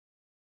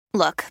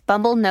Look,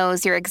 Bumble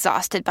knows you're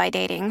exhausted by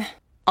dating.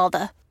 All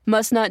the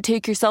must not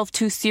take yourself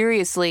too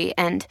seriously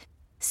and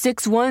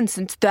 6'1"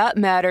 since that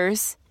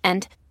matters.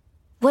 And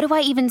what do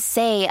I even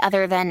say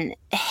other than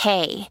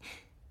hey?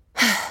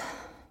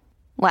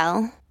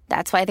 Well,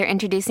 that's why they're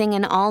introducing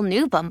an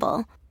all-new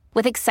Bumble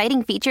with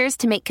exciting features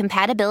to make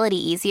compatibility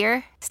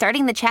easier,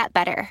 starting the chat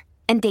better,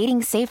 and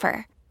dating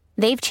safer.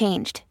 They've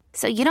changed,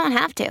 so you don't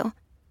have to.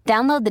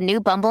 Download the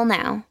new Bumble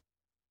now.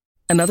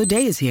 Another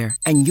day is here,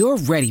 and you're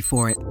ready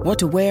for it. What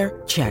to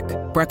wear? Check.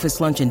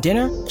 Breakfast, lunch, and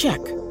dinner? Check.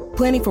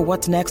 Planning for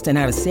what's next and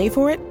how to save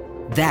for it?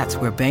 That's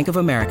where Bank of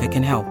America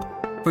can help.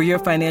 For your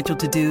financial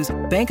to-dos,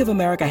 Bank of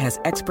America has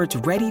experts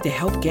ready to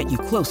help get you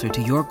closer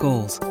to your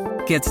goals.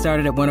 Get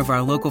started at one of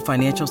our local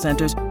financial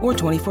centers or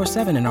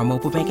 24/7 in our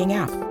mobile banking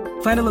app.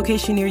 Find a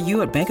location near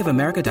you at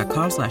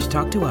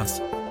bankofamerica.com/talktous.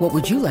 What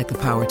would you like the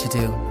power to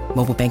do?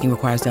 Mobile banking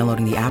requires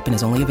downloading the app and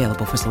is only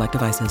available for select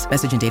devices.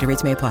 Message and data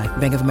rates may apply.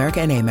 Bank of America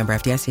N.A., member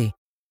FDIC.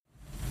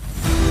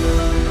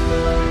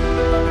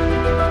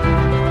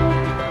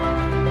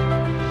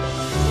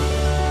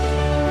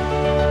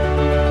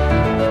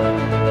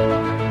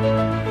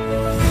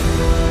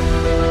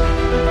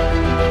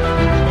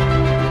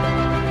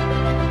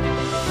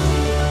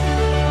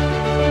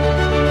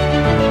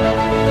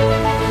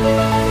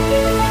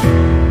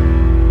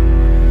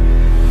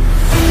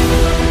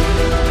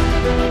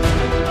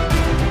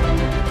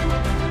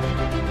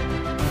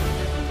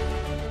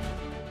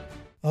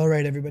 All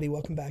right, everybody,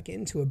 welcome back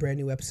into a brand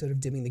new episode of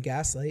Dimming the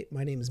Gaslight.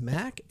 My name is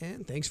Mac,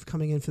 and thanks for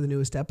coming in for the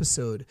newest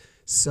episode.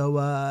 So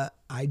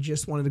I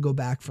just wanted to go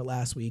back for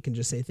last week and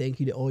just say thank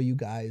you to all you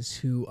guys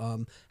who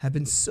have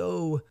been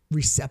so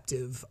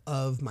receptive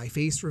of my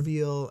face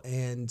reveal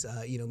and,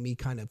 me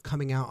kind of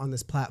coming out on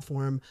this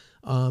platform.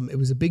 It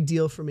was a big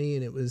deal for me,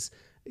 and it was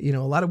a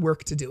lot of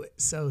work to do it.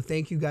 So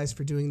thank you guys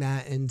for doing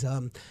that.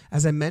 And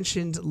as I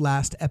mentioned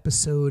last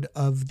episode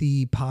of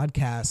the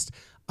podcast,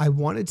 I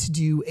wanted to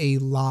do a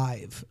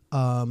live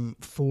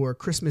for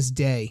Christmas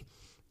Day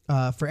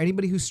for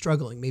anybody who's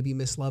struggling, maybe you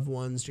miss loved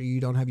ones or you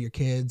don't have your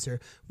kids or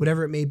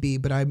whatever it may be.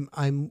 But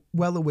I'm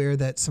well aware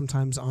that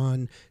sometimes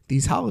on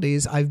these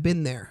holidays I've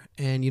been there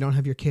and you don't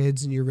have your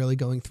kids and you're really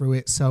going through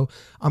it. So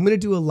I'm going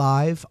to do a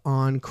live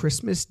on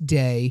Christmas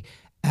Day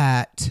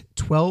at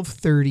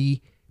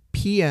 12:30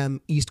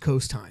 p.m. East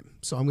Coast time.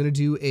 So I'm going to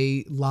do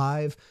a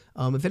live.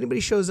 If anybody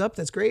shows up,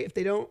 that's great. If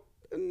they don't,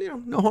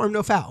 no harm,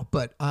 no foul.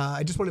 But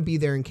I just want to be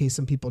there in case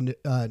some people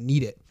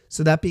need it.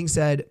 So that being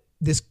said,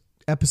 this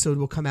episode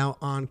will come out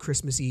on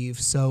Christmas Eve.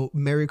 So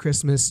Merry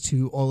Christmas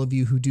to all of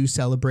you who do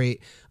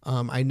celebrate.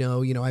 I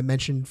know, I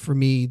mentioned for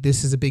me,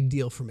 this is a big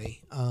deal for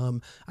me.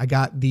 I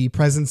got the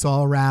presents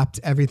all wrapped.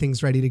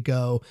 Everything's ready to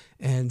go.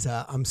 And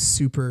I'm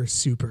super,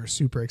 super,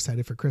 super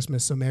excited for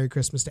Christmas. So Merry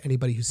Christmas to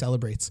anybody who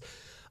celebrates.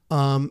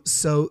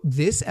 So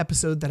this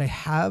episode that I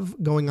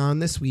have going on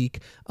this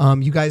week,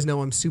 you guys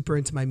know I'm super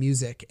into my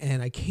music,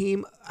 and I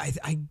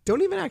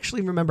don't even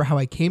actually remember how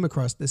I came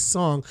across this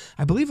song.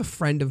 I believe a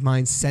friend of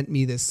mine sent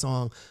me this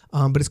song,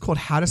 but it's called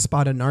To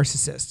Spot A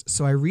Narcissist.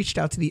 So I reached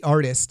out to the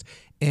artist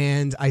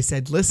and I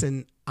said,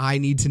 listen, I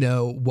need to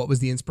know what was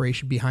the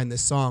inspiration behind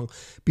this song.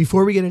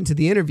 Before we get into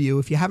the interview,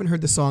 if you haven't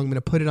heard the song, I'm going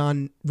to put it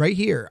on right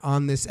here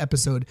on this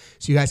episode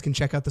so you guys can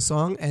check out the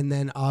song, and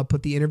then I'll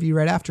put the interview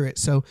right after it.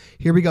 So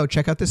here we go.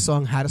 Check out this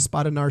song, To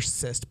Spot A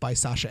Narcissist by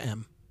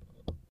Sasha.m.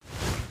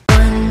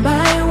 One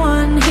by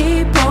one,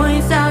 he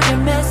points out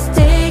your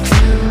mistakes.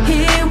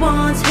 He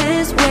wants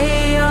his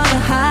way or the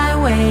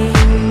highway.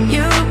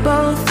 You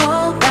both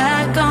fall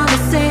back on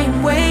the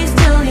same ways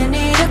till you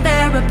need a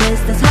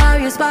therapist. That's how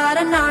you spot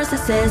a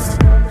narcissist.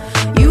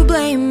 You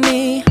blame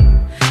me,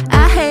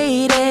 I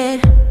hate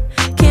it.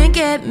 Can't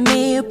get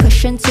me,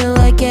 push until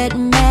I get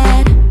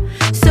mad.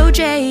 So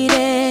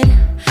jaded,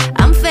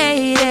 I'm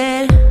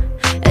faded.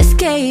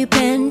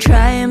 Escaping,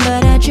 trying,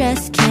 but I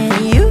just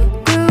can't. You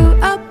grew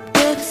up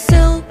with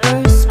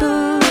silver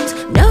spoons.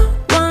 No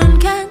one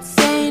can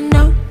say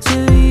no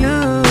to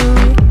you.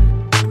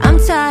 I'm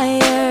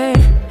tired,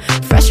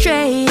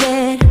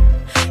 frustrated.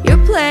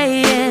 You're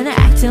playing,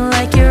 acting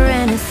like you're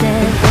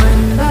innocent.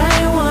 One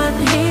by one,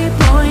 he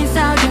points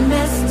out your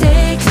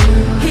mistakes.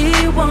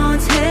 He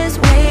wants his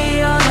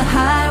way or the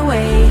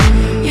highway.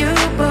 You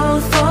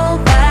both fall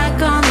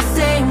back on the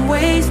same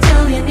ways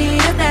till you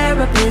need a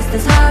therapist.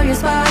 That's how you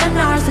spot a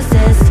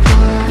narcissist.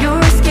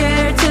 You're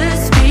scared to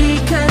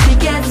speak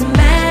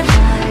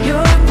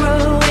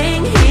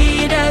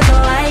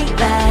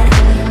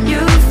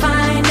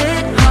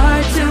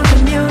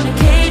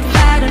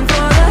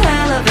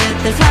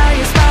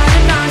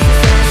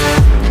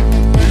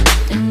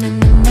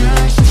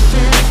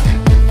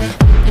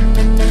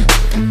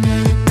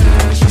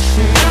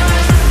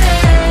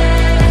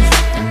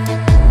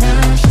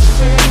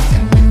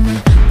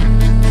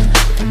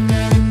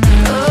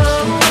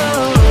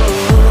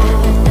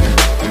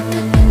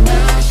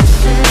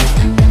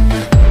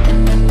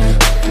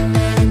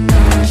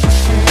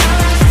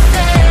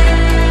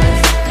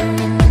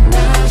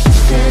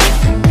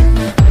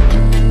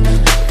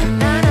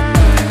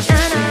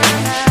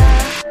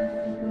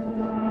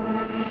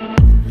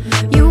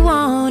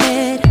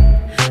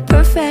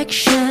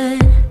perfection.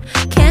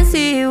 Can't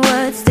see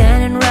what's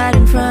standing right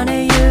in front of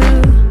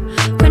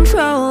you.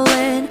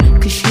 Controlling,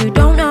 cause you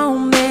don't know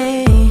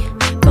me.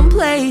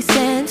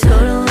 Complacent,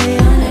 totally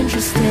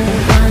uninterested.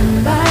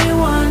 One by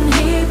one,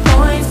 he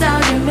points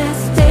out your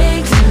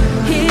mistakes.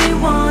 He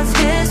wants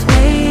his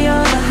way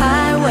or the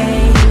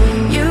highway.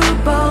 You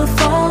both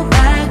fall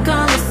back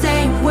on the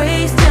same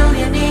way. Still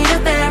you need a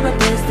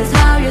therapist. That's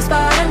how you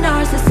spot a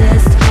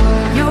narcissist.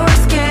 You're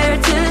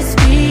scared to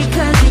speak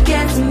cause he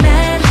gets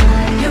mad.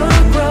 You're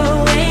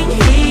growing,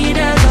 he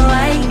doesn't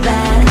like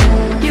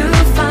that. You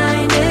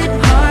find it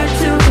hard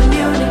to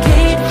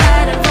communicate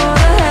that, and for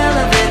the hell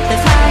of it,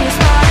 that's how you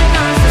spot a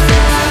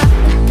narcissist.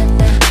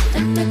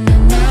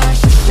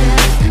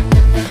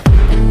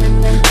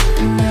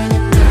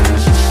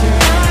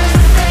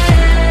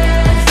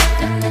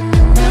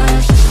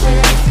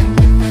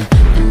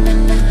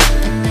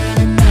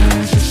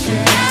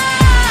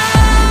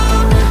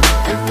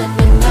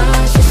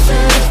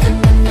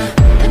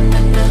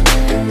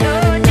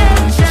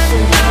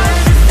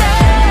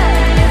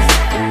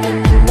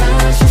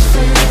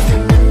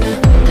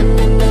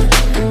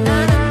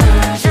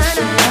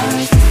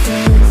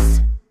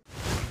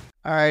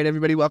 All right,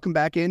 everybody, welcome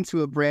back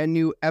into a brand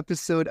new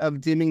episode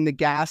of Dimming the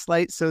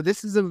Gaslight. So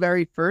this is a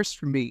very first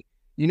for me.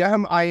 You know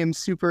how I am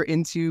super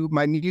into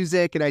my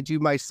music and I do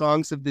my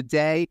songs of the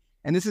day.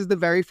 And this is the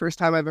very first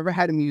time I've ever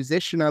had a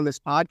musician on this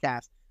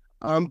podcast.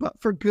 But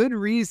for good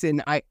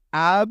reason. I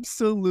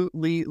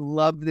absolutely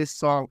love this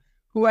song.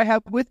 Who I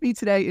have with me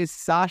today is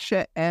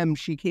Sasha.m.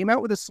 She came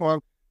out with a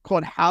song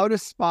called How to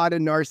Spot a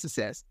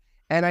Narcissist.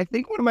 And I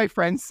think one of my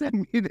friends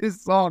sent me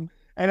this song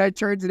and I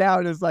turned it out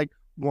and it was like,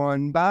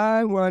 one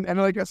by one. And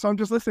so I'm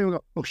just listening and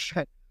go, oh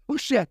shit,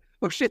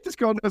 this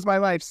girl knows my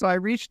life. So I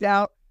reached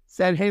out,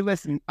 said, hey,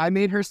 listen, I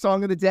made her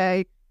song of the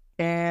day.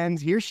 And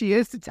here she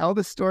is to tell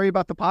the story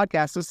about the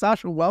podcast. So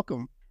Sasha,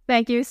 welcome.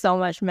 Thank you so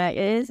much, Meg.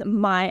 It is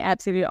my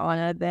absolute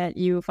honor that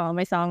you found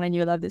my song and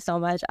you loved it so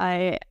much.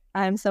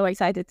 I'm so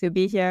excited to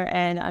be here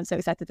and I'm so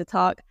excited to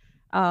talk.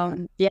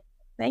 Yeah,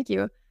 thank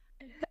you.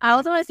 I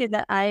also want to say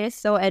that I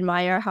so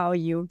admire how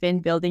you've been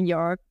building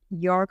your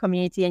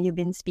community and you've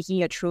been speaking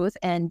your truth,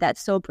 and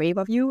that's so brave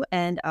of you.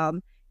 And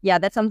yeah,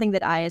 that's something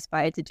that I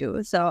aspire to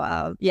do.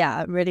 So yeah,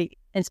 I'm really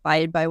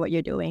inspired by what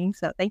you're doing.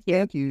 So thank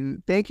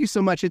you. Thank you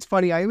so much. It's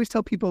funny. I always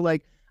tell people,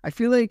 like, I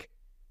feel like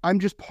I'm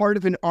just part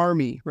of an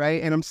army,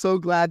 right? And I'm so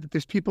glad that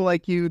there's people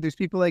like you, there's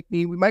people like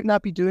me. We might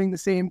not be doing the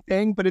same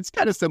thing, but it's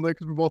kind of similar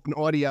because we're both in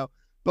audio.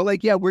 But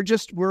like, yeah,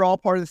 we're all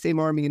part of the same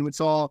army, and it's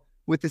all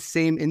with the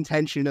same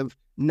intention of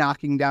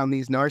knocking down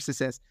these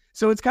narcissists.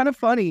 So it's kind of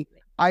funny.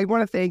 I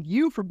want to thank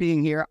you for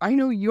being here. I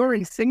know you're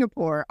in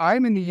Singapore.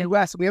 I'm in the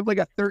US. We have like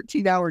a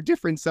 13-hour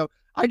difference. So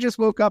I just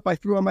woke up. I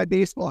threw on my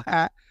baseball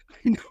hat.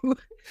 I know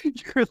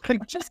you're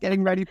like just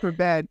getting ready for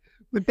bed.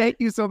 But thank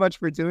you so much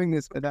for doing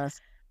this with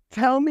us.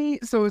 Tell me,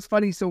 so it's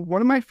funny. So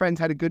one of my friends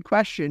had a good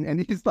question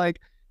and he's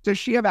like, does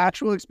she have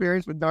actual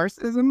experience with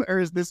narcissism or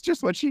is this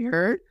just what she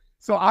heard?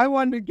 So I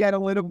wanted to get a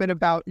little bit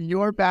about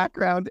your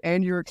background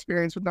and your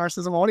experience with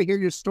narcissism. I want to hear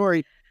your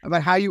story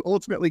about how you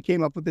ultimately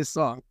came up with this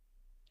song.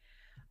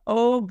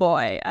 Oh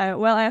boy.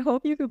 Well, I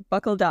hope you could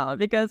buckle down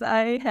because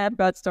I have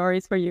got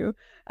stories for you.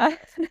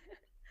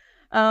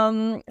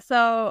 Well,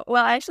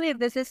 actually,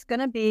 this is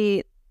going to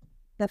be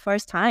the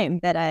first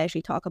time that I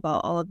actually talk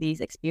about all of these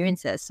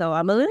experiences. So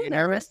I'm a little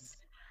nervous.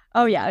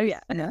 Oh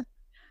yeah.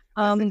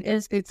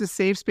 It's a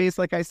safe space.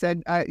 Like I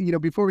said,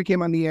 before we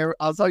came on the air,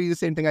 I'll tell you the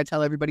same thing I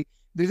tell everybody. If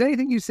there's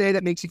anything you say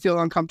that makes you feel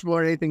uncomfortable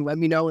or anything, let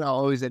me know and I'll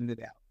always edit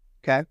it out.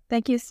 Okay.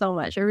 Thank you so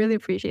much. I really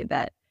appreciate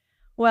that.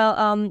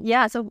 Well,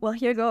 yeah. So,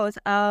 here goes.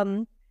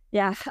 I've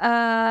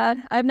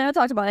never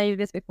talked about any of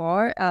this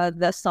before.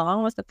 The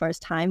song was the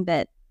first time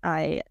that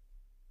I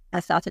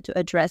started to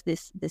address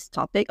this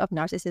topic of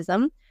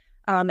narcissism.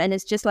 And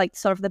it's just like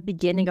sort of the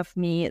beginning of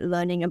me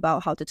learning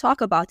about how to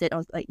talk about it. I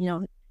was like,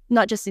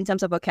 not just in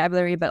terms of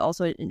vocabulary, but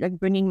also like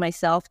bringing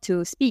myself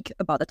to speak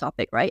about the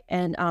topic, right?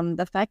 And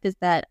the fact is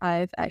that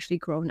I've actually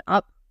grown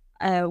up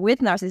with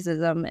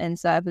narcissism, and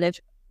so I've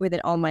lived with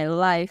it all my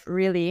life,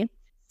 really.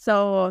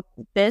 So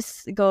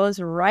this goes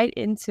right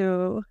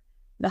into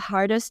the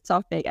hardest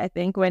topic, I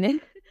think,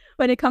 when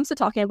it comes to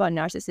talking about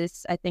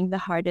narcissists. I think the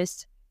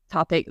hardest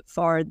topic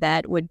for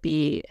that would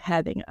be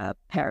having a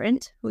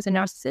parent who's a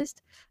narcissist,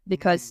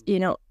 because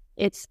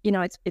it's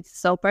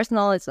so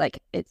personal. It's like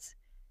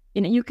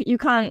you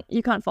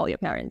can't fault your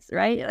parents,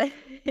 right?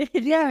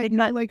 Yeah,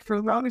 not like for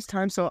the longest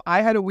time. So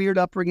I had a weird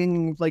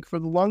upbringing. Like for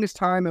the longest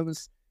time, it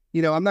was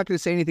I'm not going to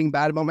say anything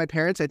bad about my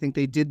parents. I think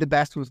they did the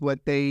best with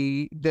what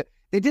they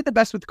did the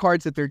best with the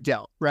cards that they're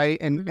dealt, right?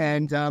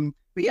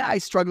 But yeah, I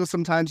struggle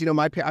sometimes.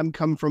 I'm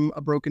come from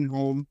a broken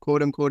home,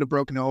 quote unquote, a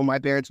broken home. My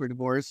parents were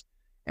divorced.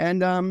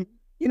 And,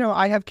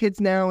 I have kids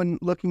now, and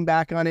looking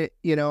back on it,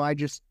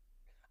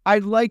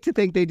 I'd like to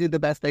think they did the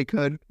best they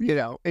could.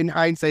 In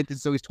hindsight,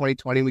 it's always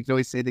 2020. We can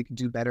always say they could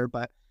do better,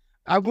 but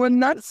I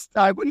wouldn't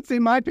say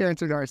my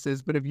parents are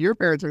narcissists, but if your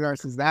parents are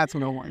narcissists, that's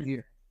what I want to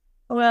hear.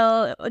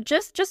 Well,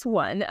 just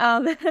one.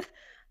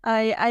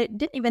 I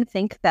didn't even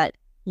think that,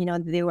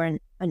 they were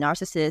a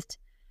narcissist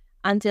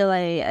until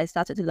I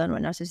started to learn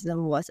what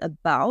narcissism was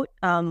about.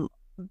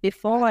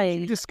 Before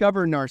I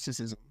discover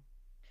narcissism.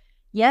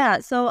 Yeah,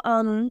 so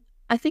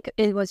I think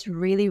it was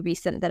really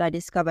recent that I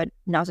discovered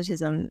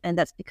narcissism, and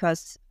that's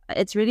because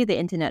it's really the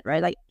internet,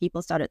 right? Like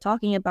people started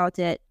talking about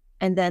it,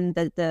 and then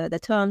the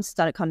terms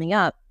started coming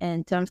up,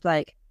 and terms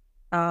like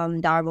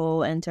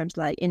Darvo, and terms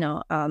like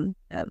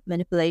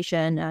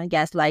manipulation,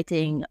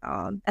 gaslighting.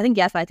 I think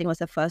gaslighting was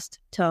the first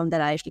term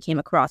that I actually came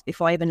across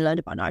before I even learned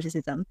about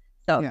narcissism.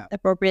 So Yeah.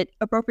 appropriate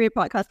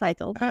podcast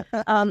title.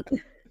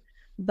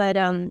 But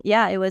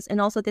it was, and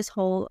also this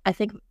whole, I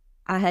think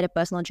I had a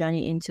personal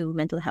journey into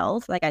mental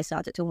health. Like I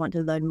started to want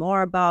to learn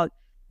more about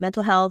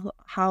mental health,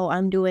 how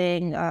I'm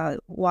doing,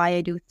 why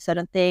I do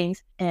certain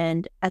things.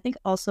 And I think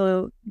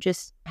also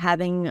just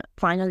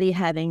finally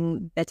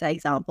having better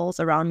examples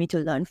around me to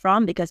learn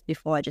from, because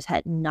before I just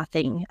had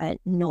nothing, I had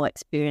no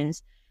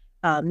experience,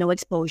 no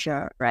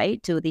exposure,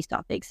 right, to these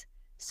topics.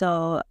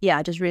 So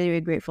yeah, just really,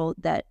 really grateful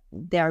that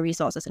there are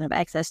resources and have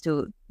access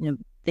to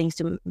things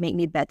to make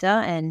me better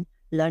and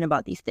learn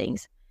about these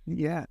things.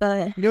 Yeah.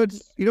 But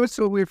what's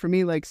so weird for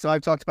me, like, so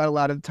I've talked about a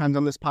lot of the times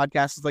on this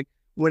podcast, is like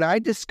when I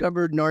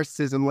discovered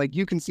narcissism, like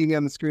you can see me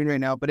on the screen right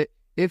now, but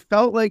it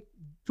felt like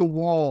the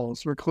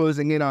walls were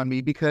closing in on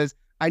me, because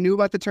I knew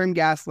about the term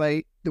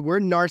gaslight. The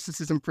word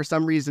narcissism, for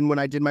some reason, when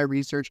I did my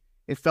research,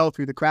 it fell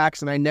through the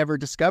cracks and I never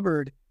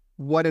discovered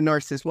what a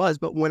narcissist was.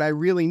 But when I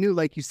really knew,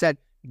 like you said,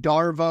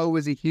 Darvo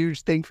was a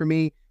huge thing for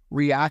me,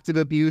 reactive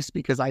abuse,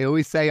 because I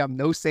always say I'm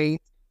no saint,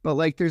 but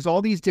like there's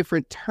all these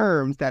different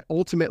terms that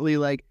ultimately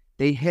like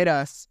they hit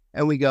us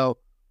and we go,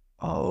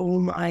 oh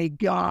my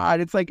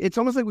God. It's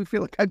almost like we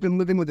feel like I've been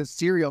living with a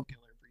serial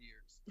killer for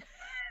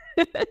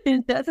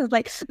years. That's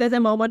like, there's a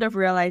moment of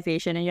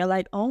realization and you're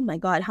like, oh my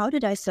God, how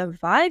did I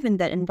survive in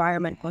that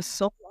environment for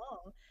so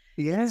long?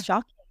 Yeah. It's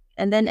shocking.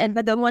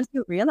 But then once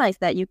you realize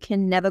that, you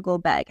can never go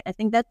back. I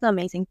think that's the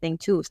amazing thing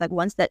too. It's like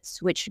once that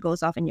switch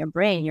goes off in your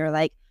brain, you're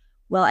like,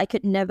 well, I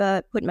could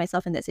never put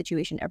myself in that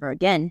situation ever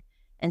again.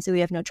 And so we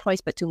have no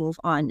choice but to move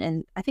on.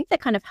 And I think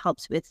that kind of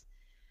helps with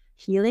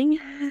healing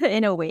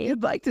in a way.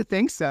 I'd like to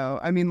think so.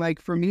 I mean,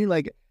 like for me,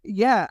 like,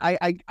 yeah,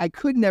 I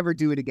could never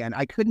do it again.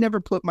 I could never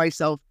put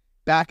myself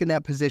back in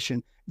that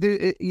position.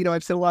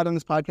 I've said a lot on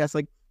this podcast,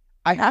 like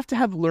I have to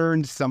have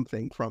learned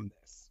something from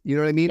this. You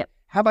know what I mean? Yep.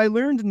 Have I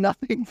learned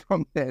nothing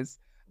from this?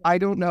 I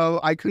don't know.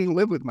 I couldn't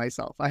live with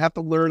myself. I have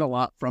to learn a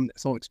lot from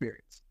this whole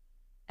experience.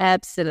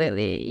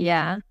 Absolutely.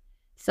 Yeah.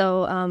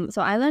 So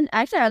I learned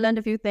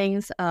a few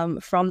things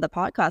from the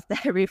podcast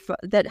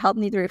that helped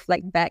me to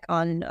reflect back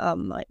on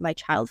my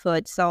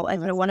childhood. So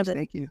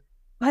Thank you.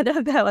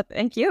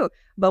 Thank you.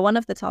 But one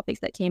of the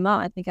topics that came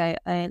out, I think I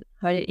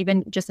heard it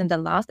even just in the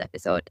last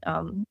episode,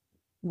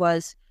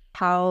 was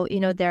how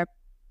there are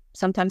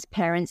sometimes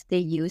parents, they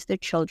use their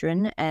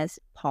children as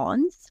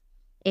pawns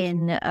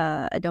in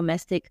a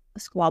domestic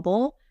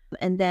squabble.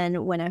 And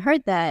then when I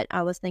heard that,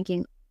 I was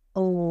thinking,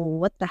 oh,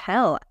 what the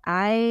hell?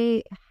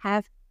 I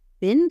have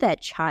been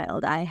that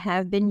child. I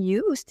have been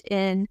used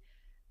in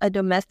a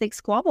domestic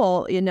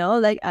squabble,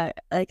 like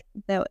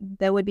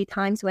there would be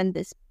times when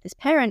this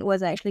parent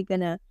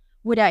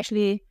would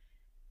actually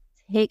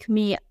take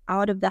me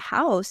out of the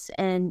house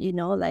and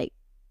like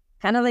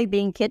kind of like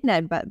being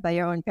kidnapped by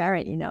your own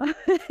parent,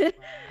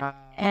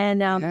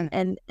 and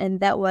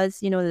that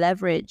was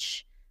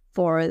leverage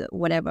for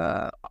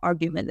whatever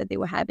argument that they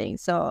were having.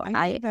 So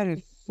I that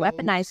is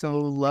weaponized so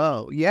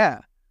low.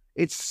 Yeah.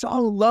 It's so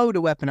low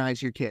to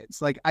weaponize your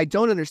kids. Like, I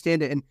don't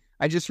understand it. And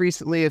I just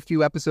recently, a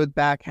few episodes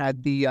back,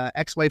 had the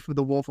ex-wife of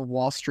the Wolf of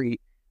Wall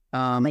Street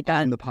on the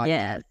podcast.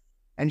 Yes.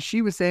 And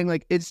she was saying,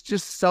 like, it's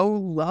just so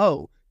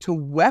low to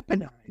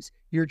weaponize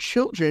your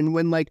children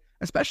when, like,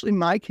 especially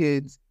my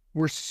kids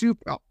are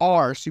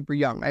super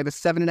young. I have a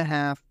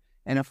 7.5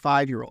 and a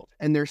 5-year-old,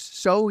 and they're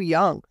so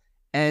young.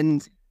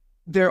 And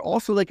they're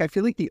also, like, I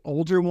feel like the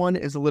older one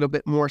is a little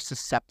bit more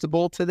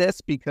susceptible to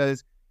this,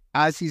 because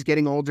as he's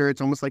getting older,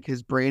 it's almost like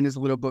his brain is a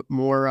little bit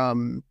more,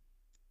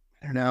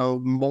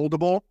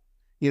 moldable.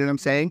 You know what I'm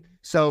saying?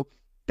 So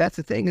that's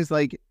the thing, is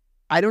like,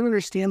 I don't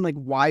understand like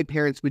why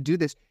parents would do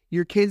this.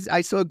 Your kids,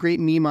 I saw a great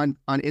meme on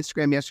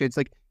Instagram yesterday. It's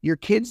like, your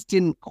kids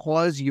didn't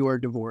cause your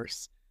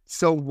divorce,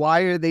 so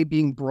why are they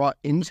being brought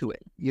into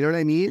it? You know what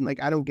I mean?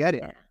 Like, I don't get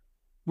it. Yeah.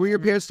 Were your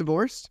parents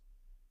divorced?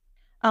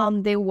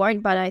 They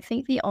weren't, but I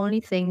think the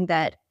only thing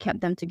that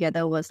kept them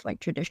together was like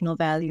traditional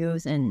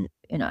values. And,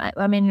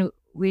 I mean,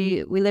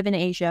 we live in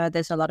Asia.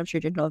 There's a lot of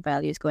traditional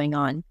values going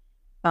on.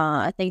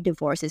 I think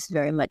divorce is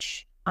very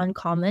much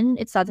uncommon.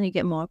 It's starting to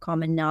get more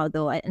common now,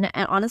 though. And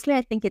honestly,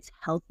 I think it's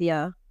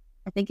healthier.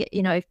 I think,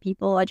 if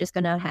people are just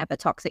going to have a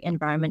toxic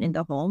environment in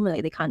the home,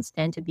 like they can't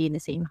stand to be in the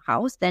same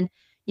house, then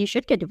you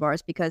should get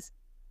divorced, because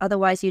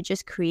otherwise you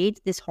just create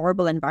this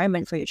horrible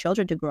environment for your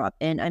children to grow up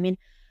in. I mean,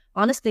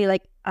 honestly,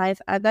 like I've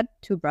got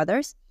 2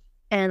 brothers,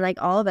 and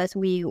like all of us,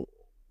 we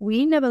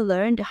never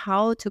learned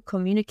how to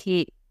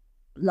communicate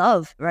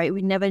love, right?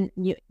 We never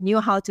knew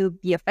how to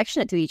be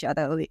affectionate to each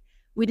other.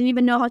 We didn't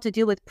even know how to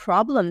deal with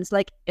problems.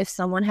 Like if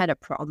someone had a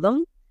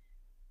problem,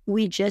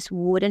 we just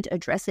wouldn't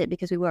address it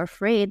because we were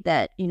afraid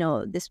that,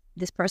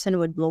 this person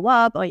would blow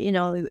up, or, we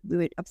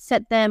would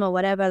upset them or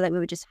whatever. Like, we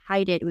would just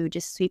hide it. We would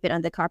just sweep it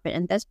under the carpet.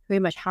 And that's pretty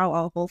much how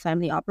our whole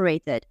family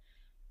operated.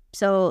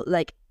 So,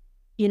 like,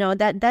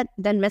 that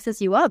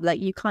messes you up. Like,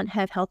 you can't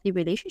have healthy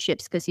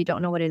relationships because you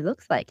don't know what it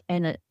looks like.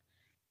 And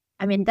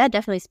I mean, that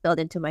definitely spilled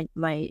into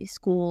my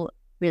school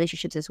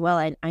relationships as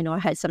well. I know I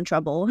had some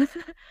trouble.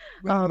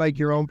 Like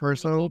your own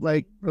personal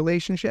like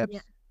relationships.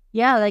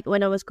 Yeah, like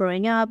when I was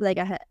growing up, like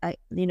I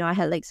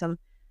had like some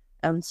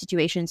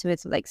situations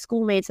with like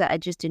schoolmates that I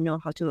just didn't know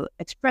how to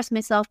express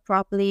myself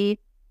properly.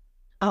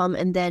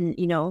 And then,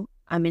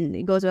 I mean,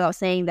 it goes without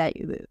saying that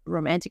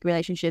romantic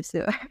relationships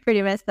are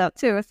pretty messed up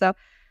too. So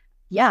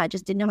yeah, I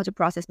just didn't know how to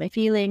process my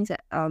feelings.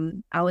 I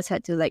always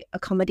had to like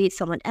accommodate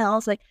someone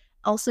else. Like,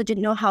 also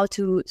didn't know how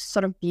to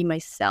sort of be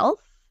myself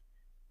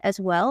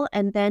as well.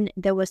 And then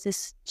there was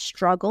this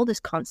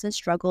constant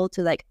struggle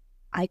to like,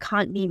 I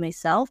can't be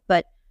myself,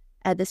 but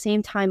at the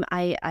same time,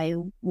 I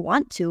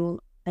want to,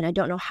 and I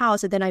don't know how.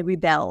 So then I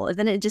rebel. And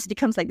then it just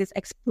becomes like this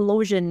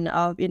explosion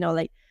of,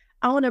 like,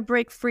 I want to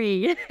break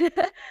free.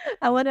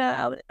 I want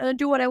to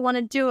do what I want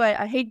to do.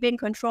 I hate being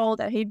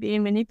controlled. I hate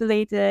being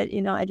manipulated.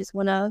 I just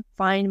want to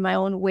find my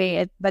own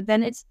way. But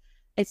then it's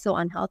so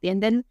unhealthy.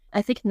 And then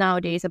I think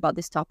nowadays about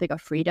this topic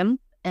of freedom,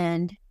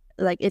 and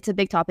like, it's a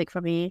big topic for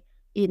me.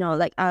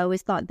 Like, I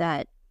always thought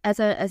that as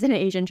an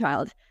Asian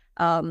child,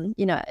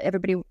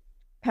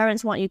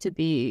 parents want you to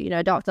be,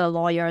 a doctor, a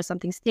lawyer,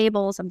 something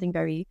stable, something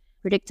very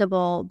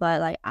predictable.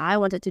 But like, I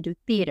wanted to do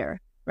theater,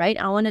 right?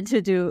 I wanted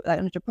to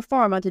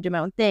perform, I wanted to do my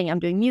own thing. I'm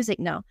doing music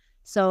now.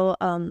 So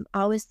I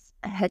always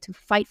had to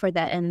fight for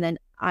that. And then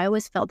I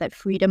always felt that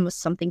freedom was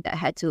something that I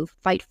had to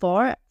fight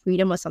for.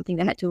 Freedom was something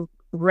that had to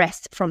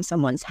wrest from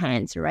someone's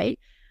hands, right?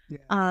 Yeah.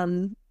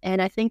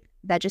 And I think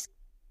that just,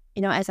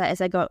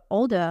 as I got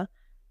older,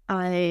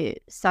 I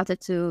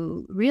started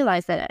to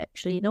realize that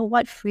actually,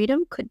 what,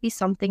 freedom could be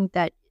something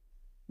that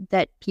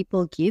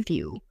people give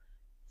you.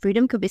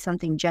 Freedom could be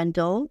something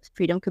gentle.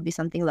 Freedom could be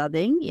something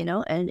loving,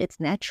 and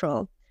it's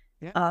natural.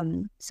 Yeah.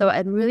 So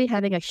I'm really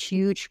having a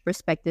huge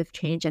perspective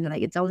change, and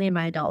like, it's only in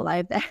my adult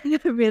life that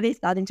I'm really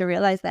starting to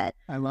realize that.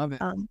 I love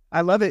it.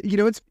 I love it.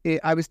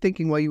 I was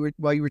thinking while you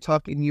were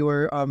talking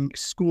your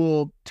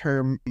school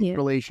term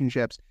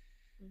relationships.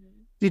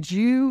 Did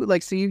you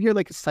so you hear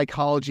like a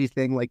psychology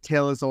thing, like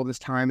tale as old as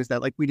time, is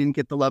that like we didn't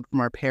get the love from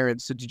our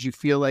parents. So did you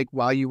feel like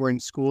while you were in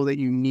school that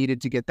you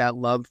needed to get that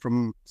love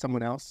from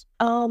someone else?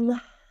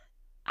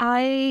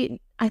 I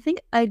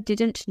think I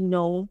didn't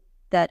know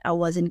that I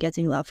wasn't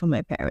getting love from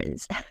my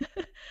parents.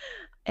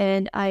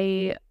 And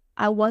I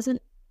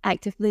wasn't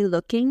actively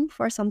looking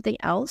for something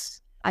else.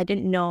 I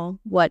didn't know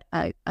what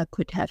I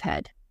could have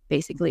had,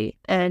 basically.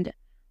 And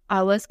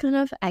I was kind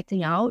of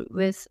acting out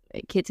with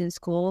kids in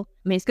school.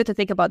 I mean, it's good to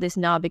think about this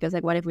now because,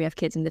 like, what if we have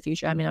kids in the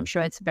future? I mean, I'm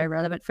sure it's very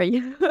relevant for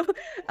you.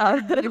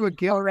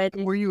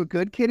 Already. Were you a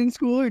good kid in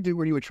school, or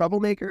were you a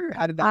troublemaker?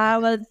 How did that? I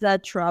was a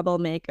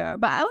troublemaker,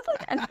 but I was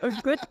like a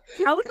good.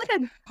 I was like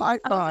a high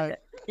five.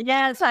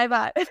 Yes, high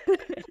five.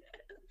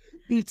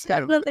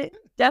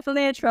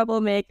 Definitely a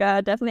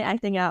troublemaker. Definitely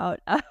acting out.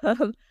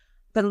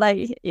 But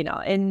like,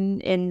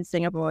 in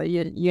Singapore,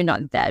 you're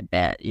not that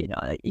bad. You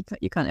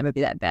can't ever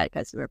be that bad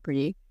because we're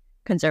pretty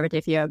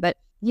conservative here. But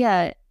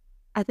yeah,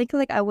 I think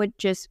like I would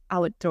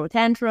throw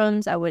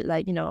tantrums. I would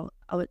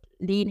I would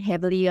lean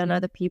heavily on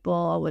other people.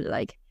 I would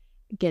like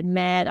get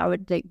mad. I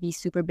would like be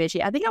super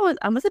bitchy. I think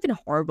I must have been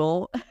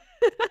horrible.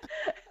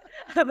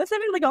 I must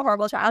have been like a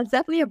horrible child. I was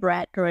definitely a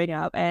brat growing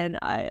up, and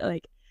I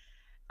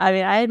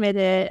admit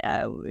it.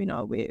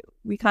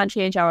 We can't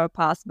change our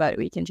past, but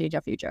we can change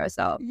our future.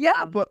 So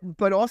yeah,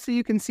 but also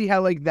you can see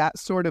how like that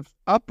sort of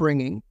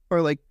upbringing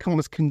or like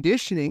almost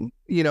conditioning,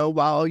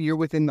 while you're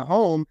within the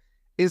home,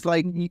 is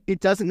like it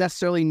doesn't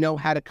necessarily know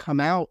how to come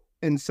out,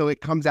 and so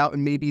it comes out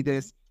in maybe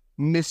this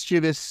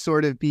mischievous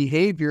sort of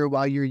behavior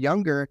while you're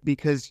younger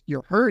because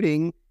you're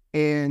hurting,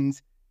 and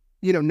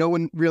no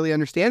one really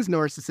understands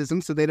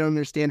narcissism, so they don't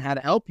understand how to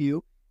help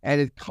you,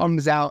 and it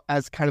comes out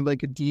as kind of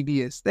like a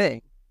devious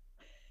thing.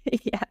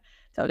 Yeah,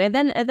 totally. And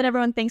then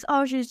everyone thinks,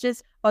 oh,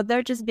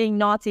 they're just being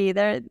naughty.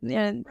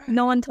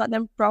 No one taught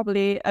them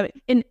properly. I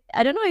mean,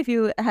 I don't know if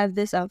you have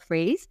this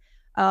phrase,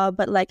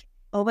 but like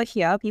over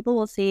here, people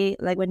will say,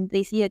 like, when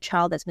they see a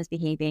child that's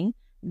misbehaving,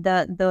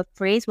 the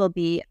phrase will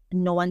be,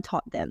 no one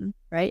taught them,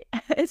 right?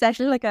 It's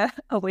actually like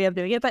a way of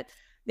doing it, but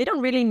they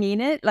don't really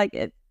mean it. Like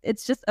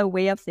it's just a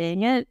way of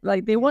saying it.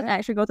 Like they won't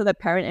actually go to the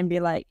parent and be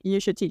like, you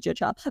should teach your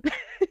child.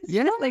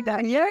 Yeah, like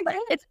that. Yeah,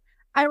 it's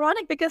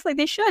ironic because like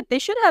they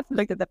should have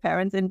looked at the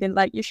parents and been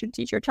like, you should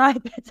teach your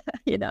child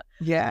better,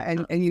 Yeah,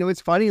 and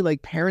it's funny,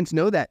 like parents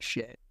know that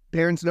shit.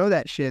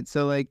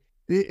 So like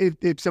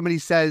if somebody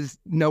says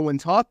no one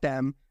taught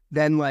them,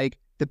 then like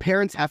the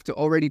parents have to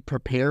already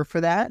prepare for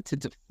that to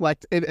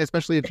deflect,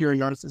 especially if you're a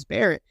narcissist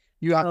parent,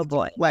 you have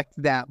to deflect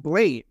that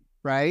blame,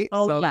 right?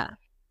 Yeah.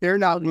 They're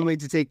not willing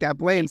to take that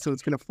blame, so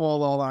it's going to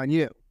fall all on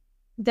you.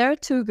 They're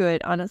too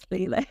good,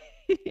 honestly. Like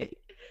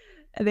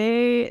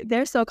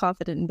they're so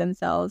confident in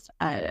themselves.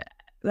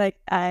 Like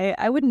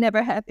I would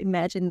never have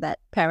imagined that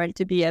parent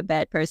to be a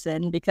bad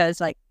person,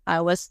 because like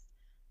I was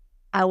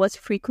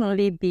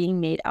frequently being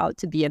made out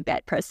to be a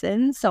bad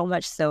person, so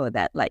much so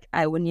that like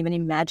I wouldn't even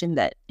imagine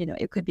that,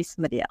 it could be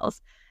somebody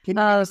else. Can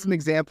you give us an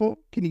example?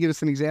 Can you give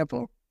us an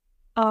example?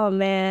 Oh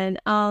man,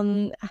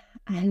 I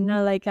don't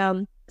know, like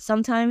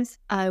sometimes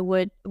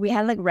we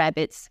had like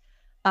rabbits,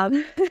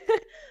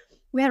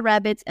 we had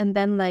rabbits, and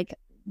then like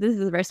this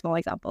is a very small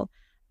example.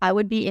 I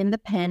would be in the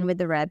pen with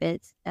the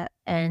rabbits,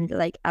 and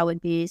like I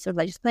would be sort of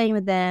like just playing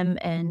with them,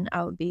 and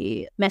I would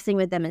be messing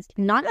with them. It's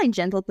not like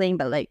gentle playing,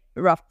 but like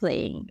rough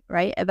playing,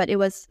 right? But it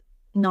was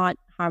not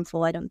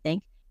harmful, I don't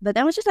think. But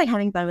I was just like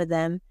having fun with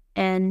them.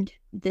 And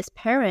this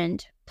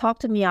parent talked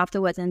to me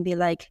afterwards and be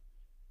like,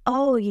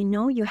 oh,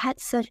 you had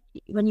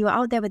when you were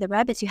out there with the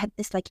rabbits, you had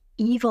this like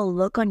evil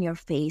look on your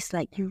face.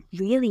 Like you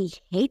really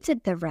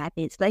hated the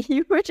rabbits. Like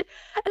you were and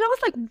I was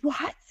like,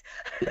 what?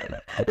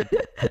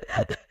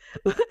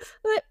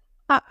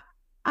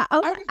 I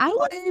was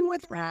playing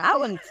with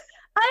rabbits.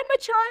 I'm a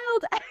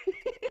child.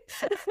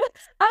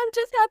 I'm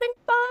just having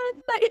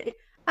fun. Like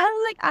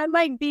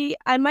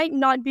I might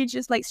not be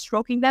just like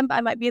stroking them, but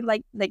I might be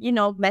like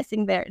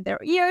messing their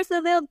ears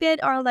a little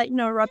bit, or like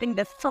rubbing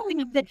the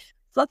fluffing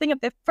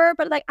up their fur.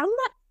 But like I'm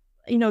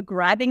not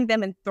grabbing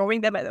them and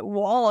throwing them at the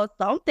wall or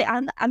something.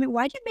 I mean,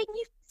 why do you make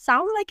me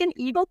sound like an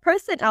evil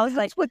person? I was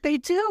That's what they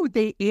do.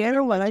 They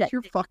analyze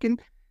your fucking.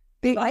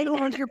 They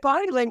analyze your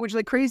body language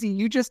like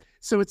crazy.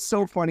 So it's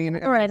so funny. And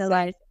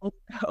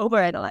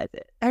overanalyze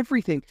it.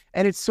 Everything.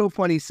 And it's so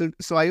funny. So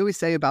I always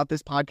say about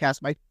this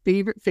podcast, my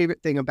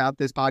favorite thing about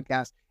this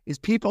podcast is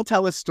people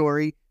tell a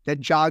story that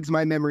jogs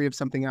my memory of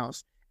something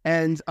else.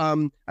 And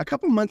a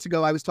couple months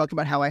ago, I was talking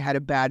about how I had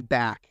a bad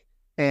back,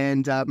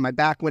 and my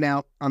back went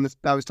out on this.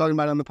 I was talking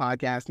about it on the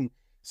podcast. And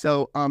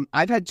so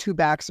I've had 2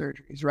 back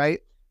surgeries, right?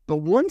 But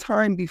one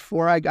time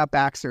before I got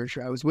back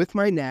surgery, I was with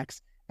my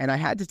next, and I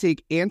had to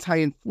take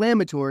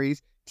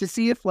anti-inflammatories to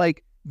see if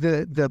like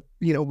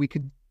we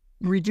could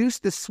reduce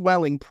the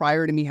swelling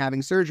prior to me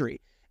having surgery.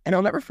 And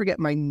I'll never forget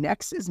my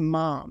next's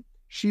mom.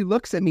 She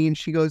looks at me and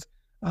she goes,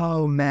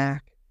 "Oh,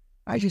 Mac,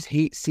 I just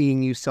hate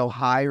seeing you so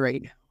high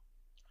right now."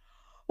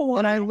 What?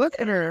 And I look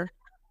at her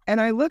and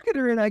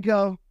I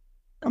go,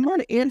 "I'm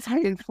on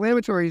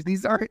anti-inflammatories.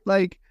 These aren't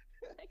like,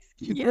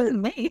 excuse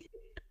me.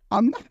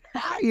 I'm not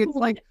high. It's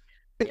like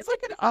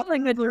an upper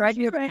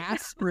version of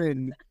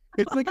aspirin.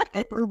 It's like an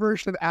upper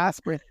version of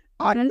aspirin.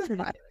 I'm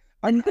not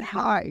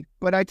high,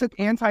 but I took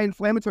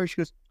anti-inflammatory." She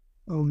goes,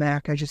 "Oh,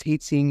 Mac, I just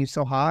hate seeing you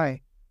so high."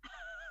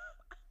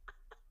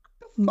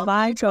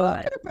 My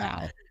God.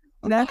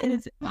 That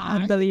is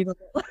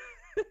unbelievable.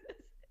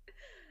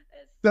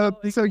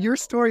 So your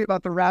story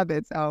about the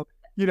rabbits, how,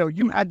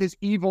 you had this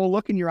evil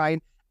look in your eye.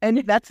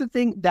 And that's the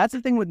thing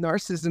with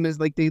narcissism is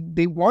like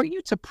they want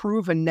you to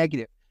prove a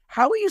negative.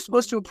 How are you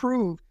supposed to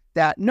prove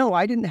that, no,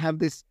 I didn't have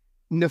this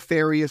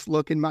nefarious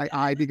look in my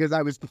eye because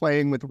I was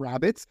playing with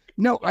rabbits?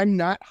 No, I'm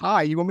not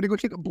high. You want me to go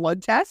take a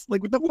blood test?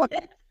 Like, what the fuck?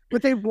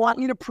 But they want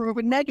you to prove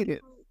a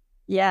negative.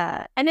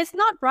 Yeah. And it's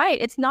not right.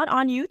 It's not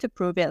on you to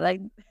prove it.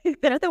 Like,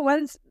 they're the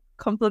ones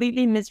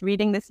completely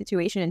misreading the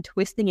situation and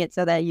twisting it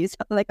so that you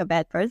sound like a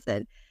bad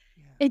person.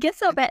 Yeah. It gets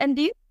so bad. And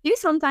do you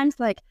sometimes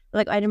like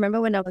I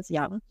remember when I was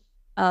young,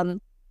 I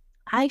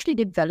actually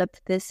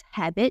developed this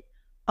habit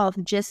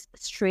of just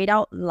straight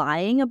out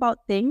lying about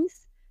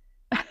things.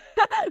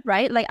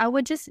 Right? Like I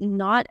would just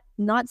not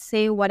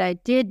say what I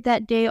did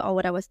that day or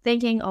what I was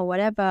thinking or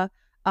whatever.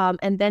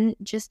 And then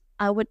just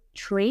I would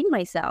train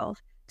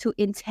myself to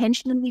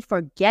intentionally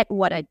forget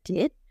what I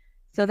did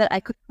so that I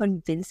could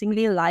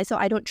convincingly lie, so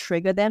I don't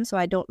trigger them, so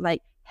I don't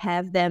like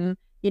have them,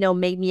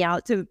 make me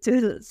out to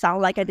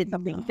sound like I did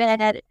something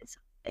bad.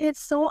 It's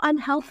so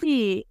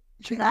unhealthy.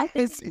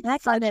 It's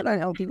such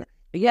unhealthy.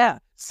 Yeah.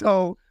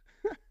 So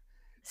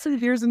so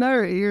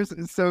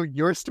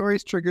your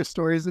stories trigger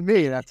stories in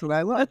me. That's what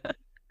I love.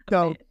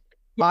 So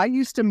I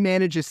used to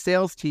manage a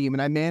sales team,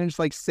 and I managed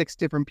like 6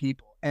 different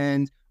people.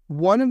 And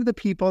one of the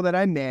people that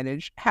I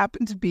managed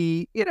happened to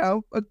be,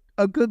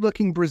 a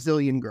good-looking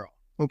Brazilian girl.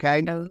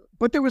 Okay.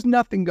 But there was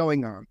nothing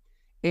going on.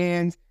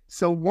 And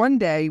so one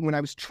day when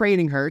I was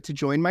training her to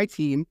join my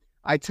team,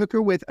 I took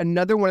her with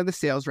another one of the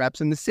sales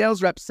reps, and the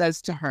sales rep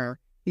says to her,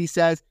 he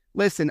says,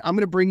 "Listen, I'm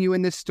going to bring you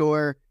in this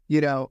store,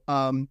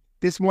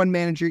 this one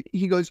manager,"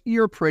 he goes,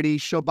 "You're pretty.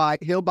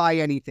 He'll buy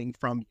anything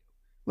from you."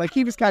 Like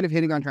he was kind of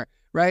hitting on her,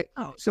 right?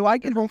 Oh. So I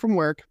get home from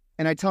work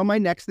and I tell my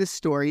next this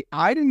story.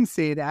 I didn't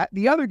say that.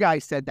 The other guy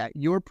said that.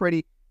 "You're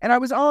pretty." And I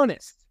was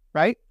honest,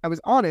 right? I was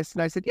honest.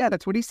 And I said, "Yeah,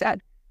 that's what he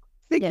said."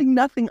 Thinking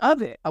nothing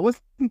of it. I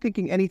wasn't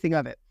thinking anything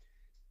of it.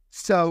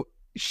 So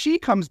she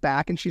comes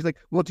back and she's like,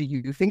 "Well, do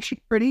you think she's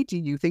pretty? Do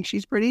you think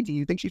she's pretty? Do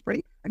you think she's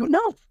pretty?" I go,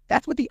 "No,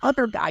 that's what the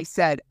other guy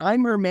said.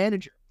 I'm her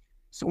manager."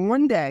 So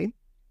one day,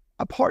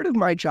 a part of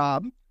my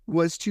job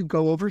was to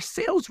go over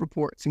sales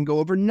reports and go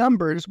over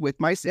numbers with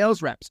my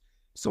sales reps.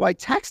 So I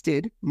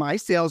texted my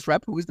sales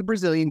rep, who was the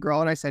Brazilian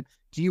girl, and I said,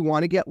 "Do you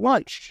want to get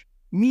lunch?"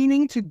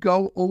 Meaning to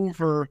go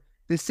over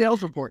the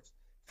sales reports.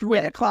 3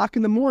 o'clock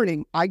in the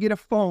morning, I get a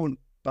phone,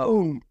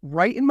 boom,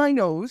 right in my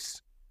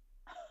nose,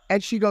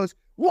 And she goes,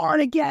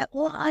 want to get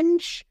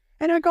lunch?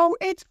 And I go,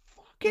 it's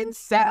fucking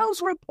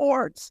sales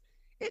reports.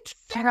 It's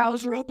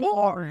sales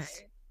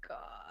reports.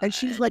 And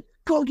she's like,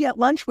 go get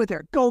lunch with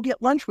her. Go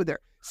get lunch with her.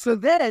 So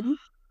then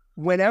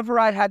whenever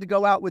I had to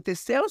go out with this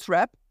sales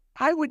rep,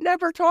 I would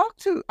never tell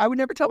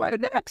my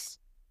ex.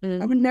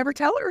 I would never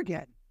tell her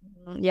again.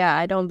 Yeah,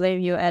 I don't blame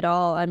you at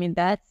all. I mean,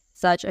 that's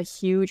such a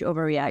huge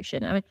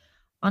overreaction. I mean,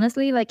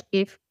 honestly, like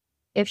if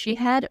she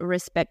had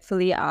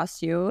respectfully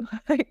asked you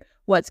like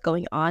what's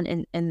going on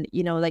and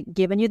you know, like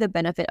given you the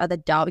benefit of the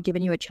doubt,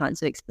 given you a chance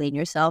to explain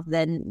yourself,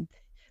 then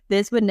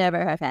this would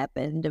never have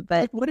happened.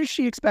 But like, what does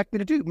she expect me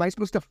to do? Am I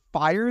supposed to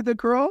fire the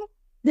girl?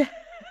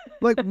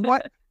 Like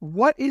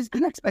what is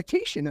the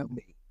expectation of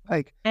me?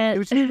 Like, it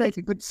was just like,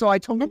 so I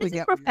totally and it's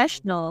get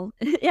professional.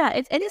 Yeah,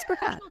 it is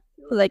professional.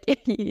 Like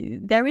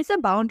there is a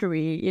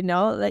boundary, you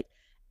know, like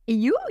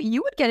you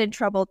would get in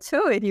trouble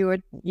too if you were,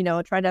 you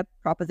know, trying to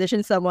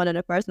proposition someone on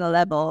a personal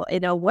level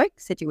in a work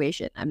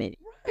situation. I mean,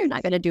 you're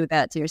not going to do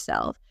that to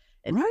yourself.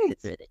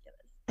 It's ridiculous.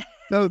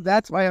 So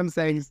that's why I'm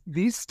saying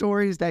these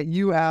stories that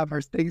you have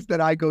are things that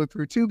I go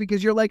through too,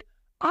 because you're like,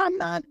 I'm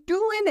not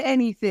doing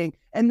anything.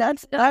 And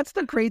that's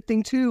the great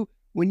thing too.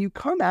 When you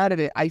come out of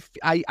it, I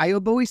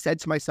have always said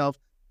to myself,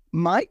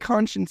 my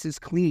conscience is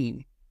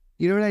clean.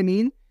 You know what I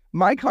mean?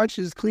 My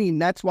conscience is clean.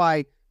 That's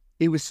why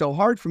it was so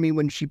hard for me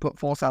when she put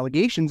false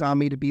allegations on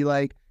me to be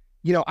like,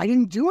 you know, I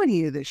didn't do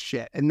any of this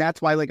shit. And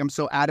that's why like I'm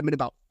so adamant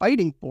about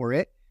fighting for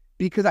it,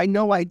 because I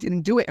know I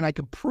didn't do it and I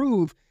could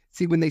prove.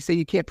 See, when they say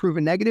you can't prove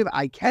a negative,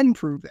 I can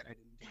prove that I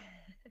didn't do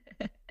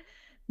it.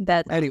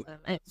 That's anyway.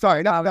 Awesome.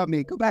 Sorry, not about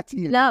me. Go back to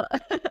you. No,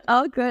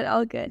 all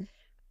good.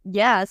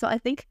 Yeah, so I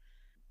think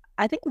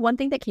one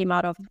thing that came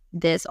out of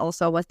this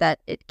also was that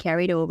it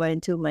carried over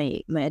into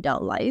my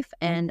adult life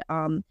and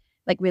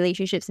like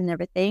relationships and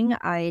everything.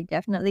 I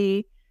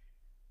definitely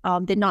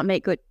did not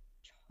make good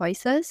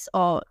choices,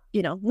 or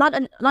you know, not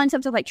in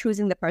terms of like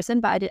choosing the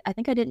person, but I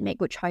think I didn't make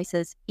good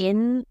choices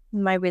in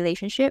my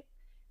relationship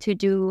to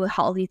do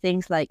healthy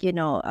things like, you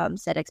know,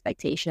 set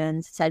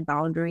expectations, set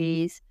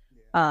boundaries,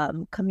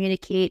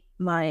 communicate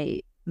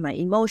my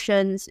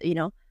emotions, you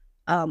know.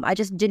 I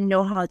just didn't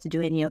know how to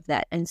do any of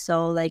that. And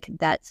so like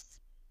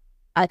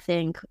I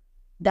think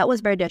that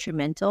was very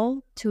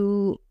detrimental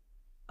to,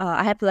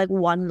 I had like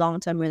one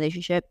long-term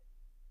relationship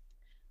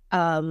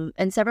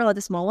and several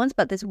other small ones,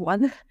 but this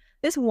one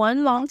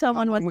long-term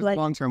one was like...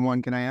 long-term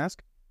one, can I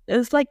ask? It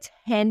was like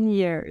 10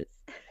 years.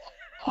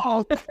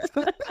 Oh,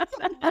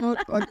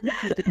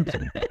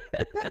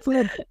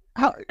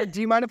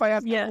 do you mind if I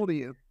ask how old are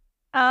you?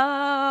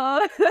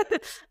 A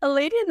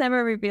lady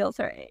never reveals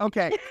her age.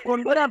 Okay,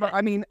 well, whatever.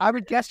 I mean, I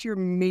would guess you're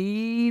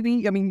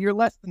you're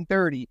less than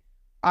 30.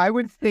 I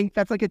would think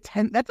that's like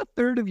that's a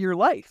third of your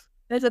life.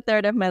 It's a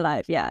third of my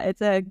life, yeah.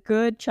 It's a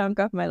good chunk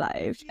of my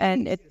life. Jesus,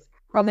 and it's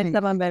probably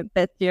some of my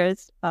best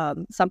years,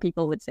 some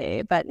people would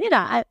say. But, you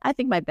know, I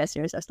think my best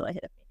years are still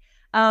ahead of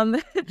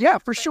me. Yeah,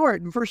 for sure.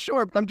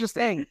 But I'm just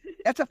saying,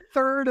 that's a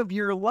third of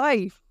your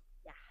life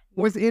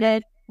was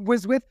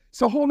with.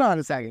 So hold on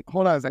a second.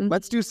 Mm-hmm.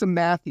 Let's do some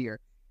math here.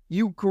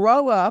 You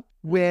grow up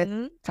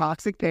with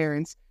toxic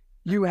parents.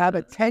 You have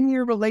a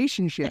 10-year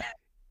relationship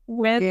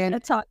with a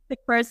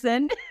toxic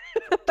person.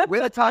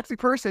 With a toxic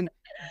person.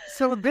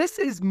 So this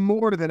is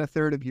more than a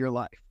third of your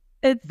life.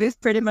 This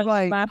pretty much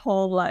like my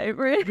whole life,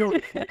 right?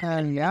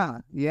 Yeah.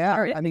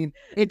 I mean,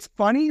 it's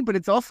funny, but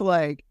it's also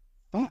like,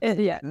 fuck.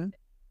 Yeah.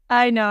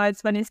 I know,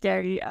 it's funny,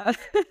 scary.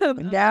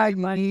 Now you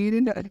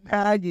need a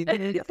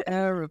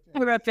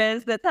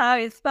therapist. That's how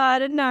you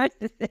spot a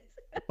narcissist.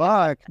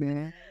 Fuck,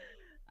 man.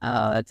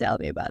 Oh, tell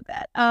me about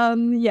that.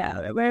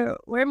 Yeah,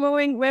 we're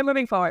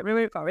moving forward.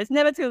 It's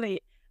never too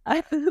late.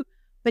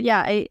 But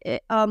yeah, I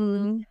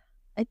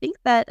think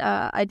that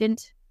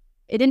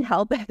it didn't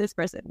help that this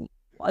person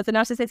was a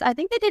narcissist. I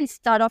think they didn't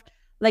start off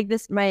like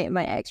this.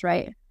 My ex,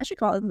 right? I should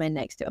call him my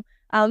next too.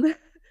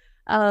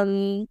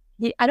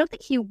 I don't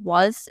think he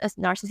was a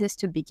narcissist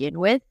to begin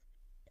with.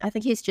 I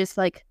think he's just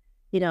like,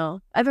 you know,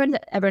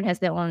 everyone has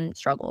their own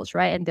struggles,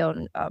 right? And their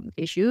own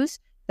issues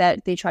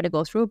that they try to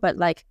go through. But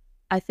like,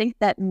 I think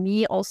that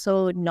me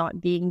also not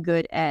being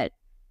good at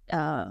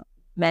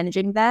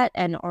managing that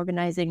and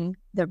organizing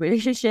the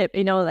relationship,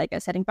 you know, like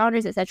setting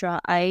boundaries, etc.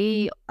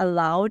 I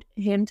allowed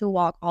him to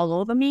walk all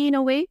over me in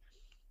a way.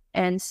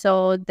 And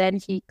so then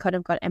he kind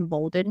of got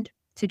emboldened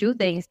to do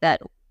things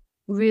that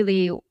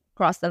really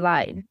crossed the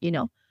line, you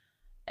know.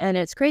 And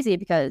it's crazy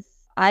because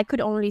I could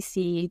only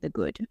see the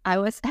good. I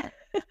was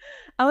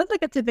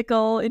like a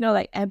typical, you know,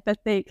 like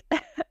empathic,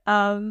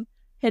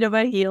 head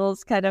over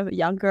heels kind of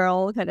young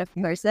girl kind of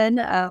person.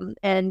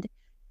 And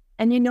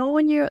you know,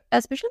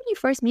 especially when you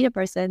first meet a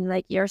person,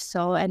 like you're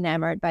so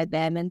enamored by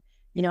them, and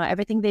you know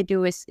everything they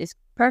do is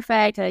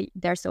perfect.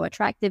 They're so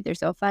attractive. They're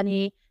so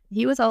funny.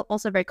 He was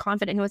also very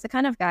confident. He was the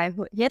kind of guy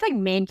who he had like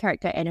main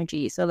character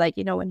energy. So like,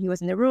 you know, when he was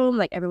in the room,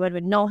 like everyone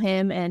would know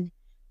him, and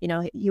you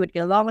know, he would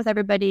get along with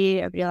everybody.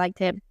 Everybody liked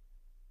him.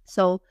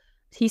 So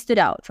he stood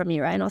out for me,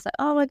 right? And I was like,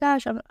 oh my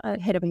gosh, I'm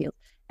head over heels.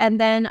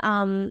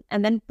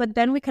 But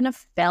then we kind of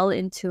fell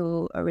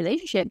into a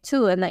relationship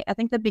too. And like, I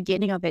think the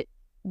beginning of it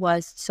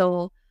was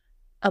so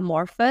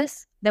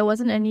amorphous. There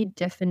wasn't any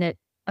definite,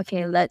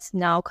 okay, let's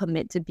now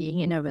commit to being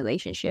in a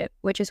relationship,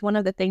 which is one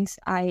of the things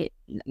I,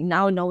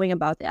 now knowing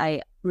about it,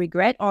 I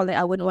regret, or like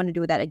I wouldn't want to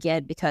do that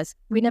again, because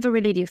we never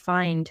really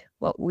defined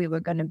what we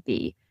were going to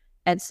be.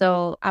 And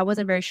so I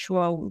wasn't very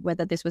sure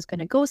whether this was going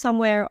to go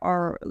somewhere,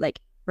 or like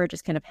we're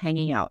just kind of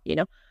hanging out, you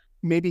know?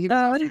 Maybe he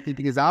was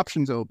keeping his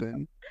options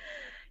open.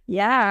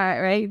 Yeah,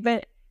 right.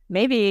 But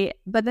maybe,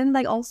 but then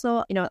like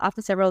also, you know,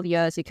 after several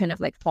years, you kind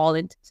of like fall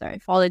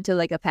into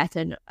like a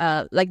pattern,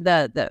 like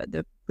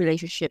the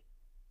relationship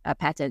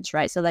patterns,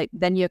 right? So like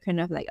then you're kind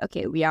of like,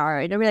 okay, we are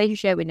in a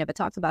relationship, we never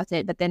talked about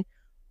it, but then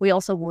we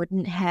also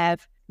wouldn't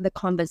have the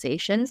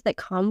conversations that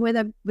come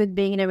with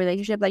being in a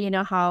relationship. Like, you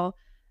know how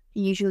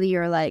usually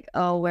you're like,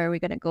 oh, where are we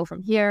gonna go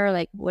from here?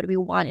 Like, what do we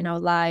want in our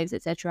lives,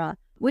 etc.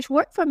 Which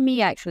worked for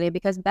me actually,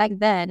 because back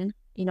then,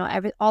 you know,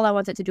 all I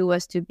wanted to do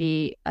was to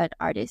be an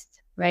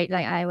artist, right?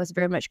 Like I was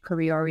very much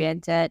career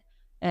oriented,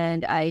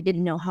 and I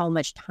didn't know how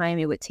much time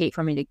it would take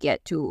for me to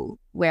get to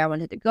where I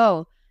wanted to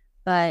go.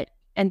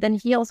 And then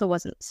he also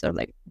wasn't sort of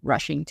like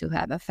rushing to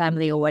have a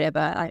family or whatever.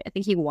 I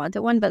think he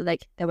wanted one, but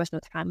like there was no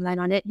timeline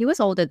on it. He was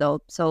older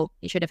though, so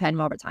he should have had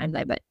more of a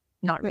timeline, but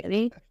not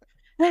really.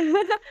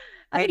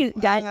 I think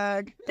guys,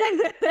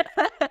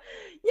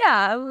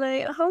 yeah, I'm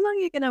like, how long are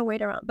you gonna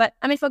wait around? But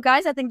I mean, for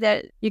guys, I think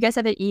that you guys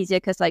have it easier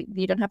because like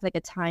you don't have like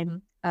a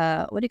time.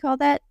 What do you call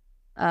that?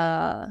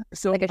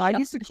 So like I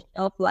used to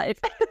shelf life.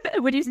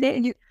 What do you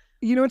say?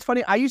 You know, it's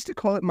funny. I used to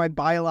call it my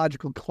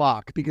biological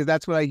clock, because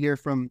that's what I hear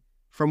from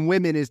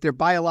women, is their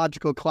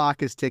biological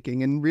clock is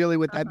ticking. And really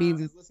what that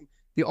means is, listen,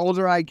 the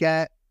older I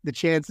get, the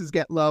chances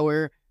get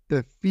lower,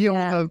 the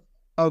field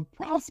of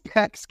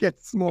prospects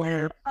gets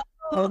smaller.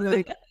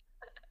 Like,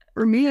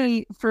 for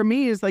me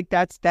is like,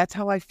 that's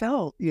how I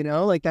felt, you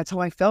know, like that's how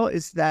I felt,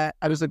 is that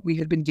I was like, we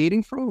had been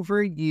dating for over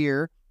a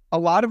year. A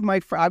lot of my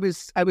I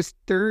was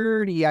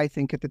 30, I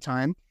think, at the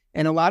time.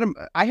 And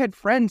I had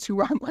friends who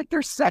were on like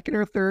their second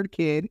or third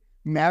kid,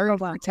 married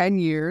for 10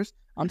 years.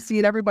 I'm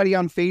seeing everybody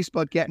on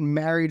Facebook getting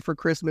married for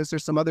Christmas or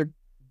some other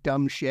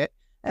dumb shit.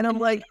 And I'm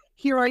like,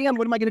 here I am.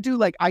 What am I going to do?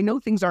 Like, I know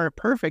things aren't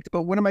perfect,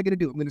 but what am I going to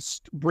do? I'm going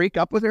to break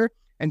up with her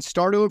and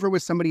start over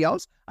with somebody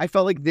else. I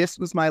felt like this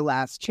was my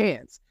last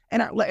chance.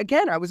 And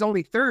I was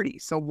only 30.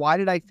 So why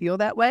did I feel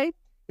that way?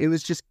 It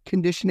was just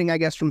conditioning, I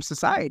guess, from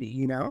society,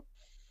 you know?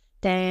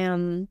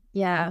 Damn.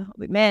 Yeah.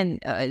 Man,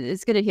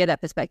 it's good to hear that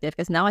perspective,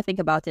 because now I think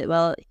about it,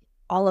 well,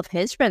 all of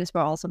his friends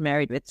were also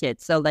married with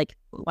kids. So like,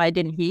 why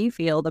didn't he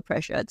feel the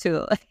pressure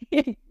to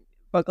like,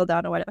 buckle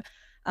down or whatever?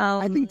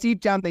 I think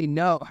deep down they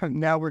know.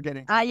 Now we're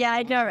getting... yeah,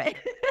 I know, right?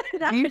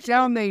 Deep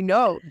down they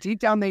know,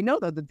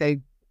 though, that they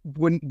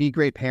wouldn't be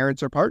great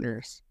parents or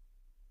partners.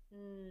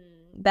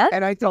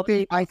 And I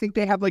think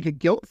they have like a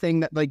guilt thing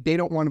that like they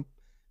don't want to,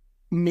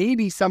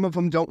 maybe some of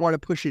them don't want to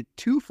push it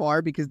too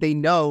far because they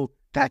know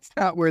that's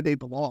not where they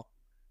belong.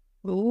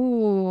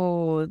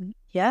 Ooh,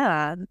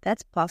 yeah,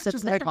 that's possible.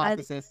 It's just a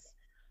hypothesis.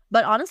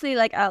 But honestly,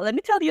 like, let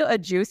me tell you a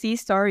juicy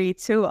story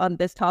too on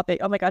this topic.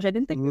 Oh my gosh, I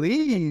didn't think.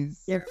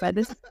 Please. Your friend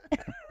is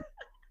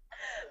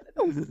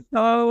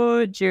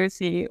so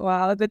juicy.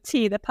 Wow,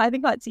 the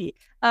piping hot tea.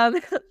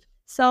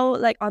 So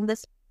like on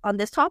this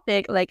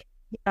topic, like,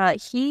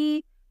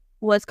 he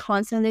was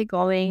constantly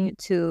going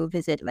to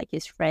visit like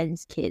his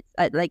friends' kids.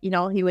 Like, you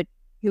know, he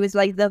was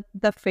like the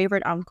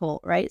favorite uncle,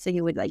 right? So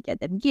he would like get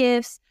them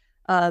gifts.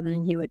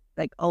 He would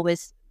like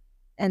always,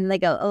 and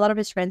like a lot of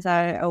his friends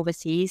are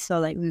overseas, so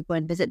like we go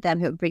and visit them.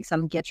 He would bring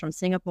some gifts from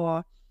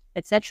Singapore,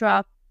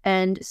 etc.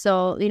 And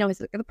so, you know, he's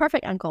like the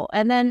perfect uncle.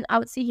 And then I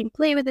would see him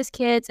play with his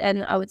kids,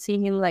 and I would see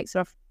him like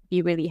sort of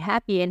be really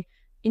happy. And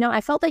you know,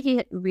 I felt like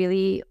he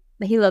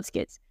loves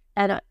kids.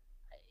 And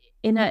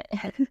in a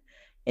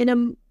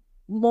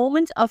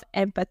moment of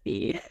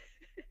empathy,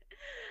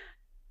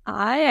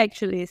 I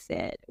actually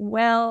said,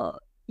 well,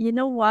 you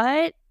know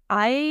what?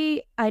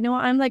 I know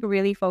I'm like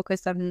really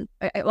focused on,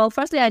 well,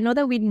 firstly, I know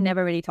that we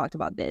never really talked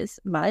about this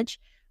much.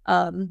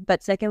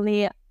 But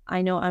secondly,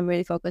 I know I'm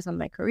really focused on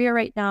my career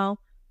right now.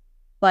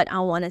 But I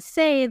want to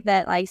say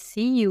that I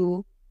see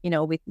you, you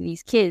know, with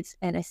these kids,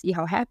 and I see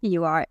how happy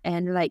you are.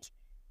 And like,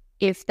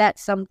 if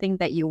that's something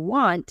that you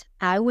want,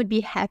 I would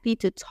be happy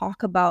to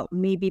talk about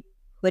maybe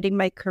putting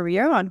my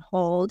career on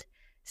hold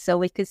so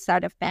we could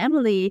start a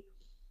family.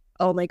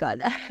 Oh my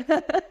God.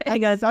 I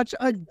got such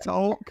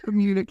adult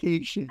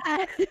communication.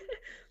 I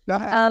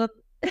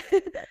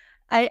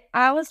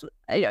was,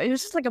 it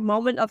was just like a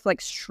moment of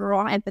like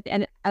strong empathy.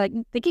 And like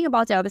thinking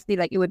about it, obviously,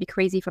 like it would be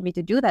crazy for me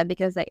to do that,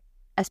 because like,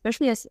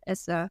 especially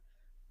as a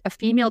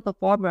female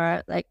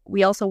performer, like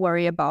we also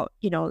worry about,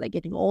 you know, like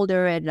getting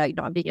older and like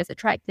not being as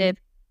attractive.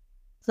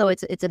 So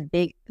it's a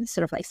big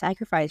sort of like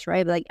sacrifice,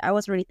 right? But like I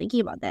wasn't really thinking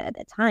about that at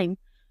that time.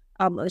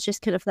 I was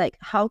just kind of like,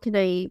 how can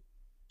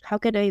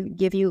I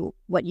give you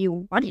what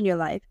you want in your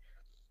life?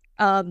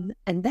 And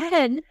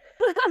then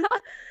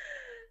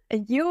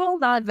you will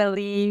not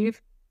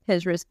believe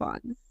his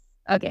response.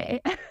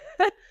 Okay.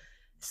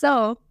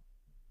 So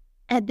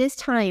at this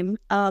time,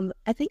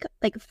 I think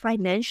like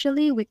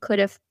financially we could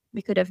have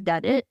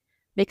done it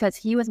because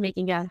he was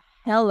making a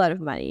hell lot of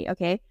money,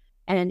 okay?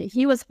 And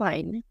he was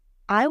fine.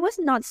 I was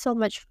not so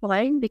much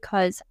fine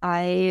because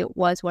I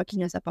was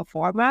working as a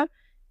performer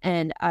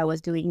and I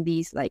was doing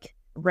these like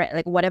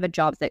whatever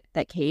jobs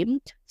that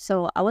came.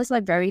 So I was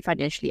like very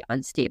financially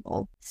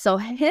unstable. So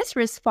his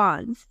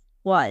response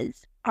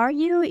was, "Are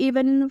you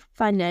even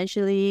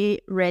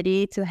financially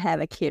ready to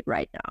have a kid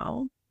right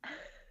now?"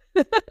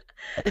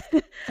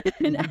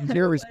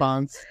 Your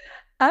response.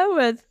 I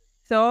was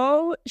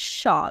so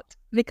shocked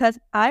because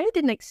I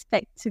didn't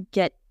expect to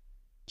get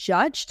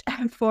judged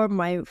for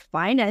my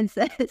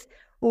finances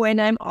when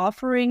I'm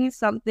offering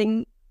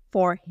something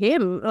for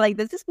him. Like,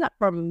 this is not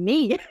for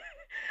me.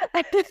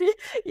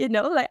 You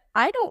know, like,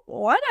 I don't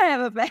want to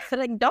have a baby.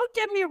 Like, don't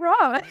get me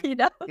wrong, you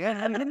know?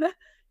 Yeah. And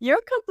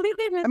you're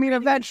completely I mean,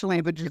 eventually,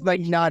 but just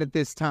like not at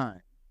this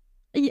time.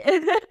 Yeah.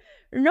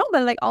 No,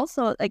 but like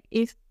also like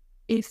if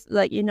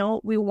like, you know,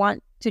 we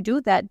want to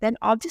do that, then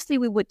obviously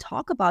we would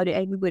talk about it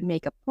and we would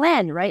make a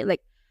plan, right?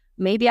 Like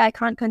maybe I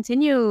can't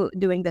continue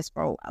doing this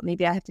for a while.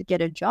 Maybe I have to get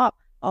a job,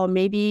 or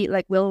maybe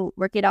like we'll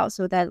work it out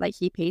so that like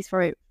he pays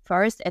for it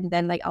first and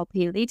then like I'll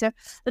pay later.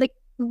 Like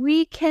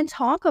we can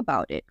talk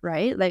about it,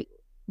 right? Like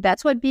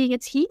that's what being a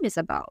team is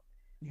about.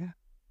 Yeah.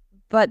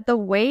 But the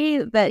way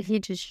that he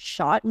just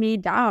shot me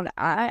down,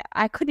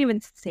 I couldn't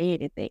even say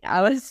anything.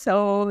 I was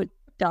so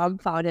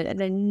dumbfounded,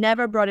 and I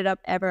never brought it up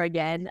ever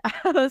again.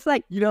 I was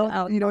like,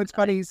 it's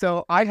funny.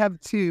 So I have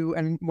 2,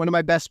 and one of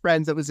my best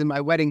friends that was in my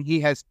wedding,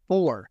 he has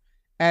 4.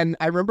 And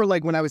I remember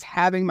like when I was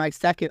having my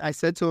second, I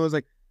said to him, I was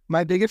like,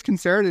 my biggest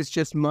concern is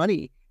just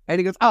money. And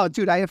he goes, "Oh,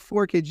 dude, I have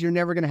 4 kids. You're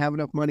never going to have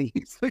enough money."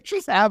 He's like,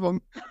 "Just have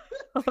them."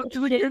 Like,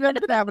 "You're never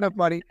going to have enough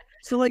money."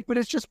 So like, but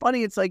it's just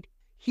funny. It's like,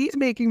 he's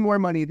making more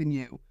money than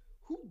you.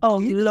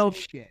 Who gives a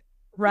shit?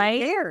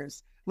 Right? Who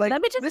cares? Like,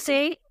 let me just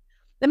say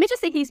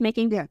he's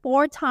making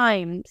 4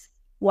 times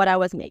what I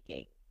was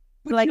making.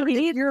 But like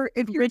if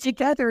you're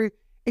together,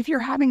 if you're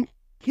having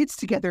kids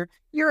together,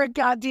 you're a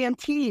goddamn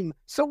team.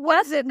 So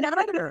what does it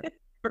matter?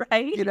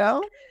 Right? You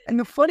know? And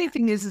the funny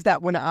thing is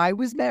that when I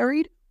was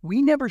married,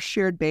 we never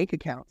shared bank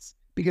accounts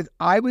because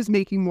I was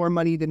making more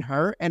money than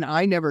her and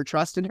I never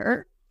trusted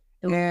her.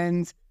 Ooh.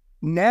 And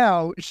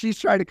now she's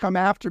trying to come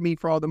after me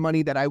for all the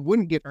money that I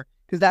wouldn't give her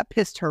because that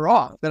pissed her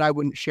off that I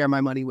wouldn't share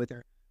my money with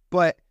her.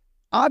 But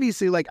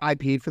obviously, like, I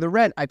paid for the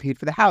rent, I paid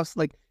for the house.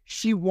 Like,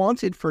 she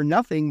wanted for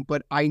nothing,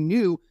 but I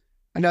knew.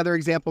 Another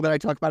example that I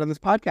talk about on this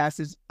podcast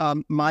is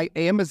my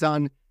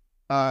Amazon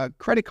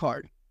credit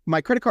card.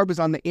 My credit card was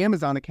on the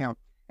Amazon account,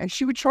 and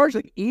she would charge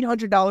like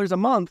 $800 a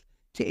month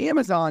to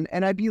Amazon,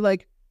 and I'd be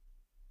like,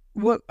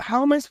 "What?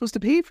 How am I supposed to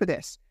pay for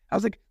this?" I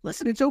was like,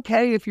 "Listen, it's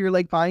okay if you're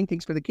like buying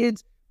things for the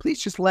kids.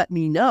 Please just let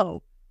me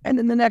know." And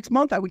then the next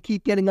month, I would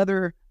keep getting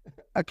other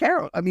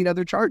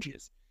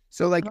charges.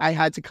 So like, I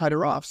had to cut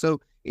her off.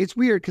 So it's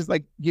weird because,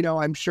 like, you know,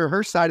 I'm sure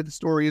her side of the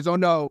story is, "Oh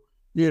no,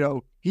 you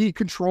know, he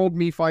controlled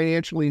me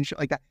financially and shit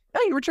like that." No,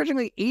 you were charging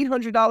like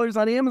 $800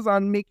 on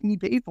Amazon, making me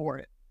pay for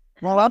it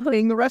while I'm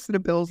paying the rest of the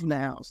bills in the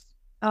house.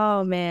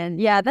 Oh man,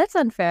 yeah, that's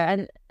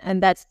unfair,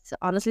 and that's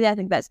honestly, I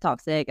think that's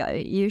toxic.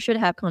 You should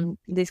have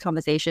these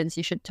conversations.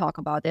 You should talk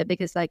about it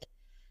because, like,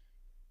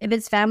 if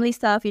it's family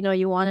stuff, you know,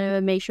 you want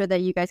to make sure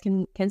that you guys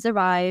can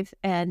survive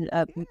and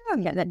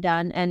get that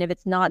done. And if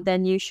it's not,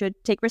 then you should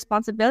take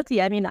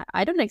responsibility. I mean,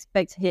 I didn't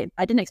expect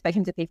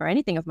him to pay for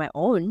anything of my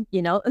own,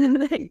 you know.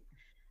 Like,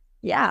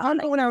 yeah, I'm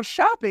going out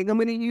shopping. I'm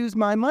going to use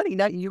my money,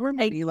 not your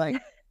money.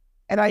 Like,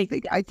 and I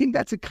think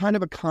that's a kind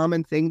of a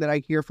common thing that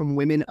I hear from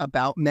women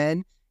about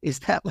men is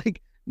that,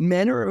 like,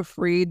 men are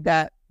afraid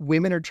that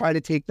women are trying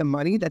to take the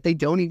money that they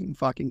don't even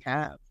fucking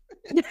have.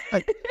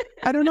 Like,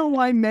 I don't know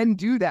why men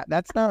do that.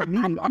 That's not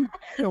me.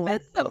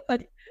 That's so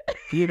funny.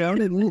 You know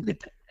what I mean?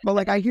 But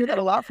like, I hear that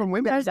a lot from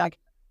women. It's like,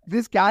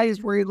 this guy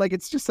is worried, like,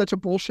 it's just such a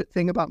bullshit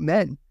thing about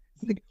men.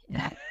 Like,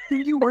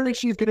 you worry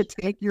she's gonna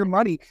take your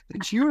money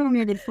that you don't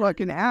even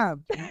fucking have.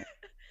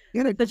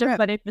 Such a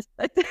funny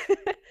perspective.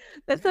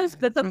 That's so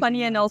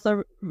funny, and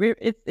also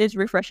it's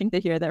refreshing to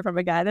hear that from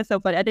a guy. That's so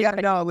funny.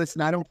 No,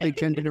 listen, I don't play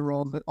gender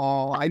roles at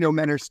all. I know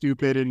men are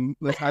stupid, and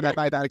I've had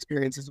bad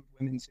experiences with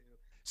women too.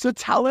 So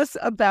tell us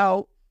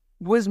about,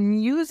 was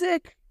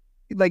music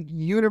like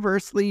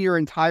universally your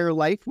entire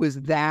life? Was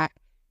that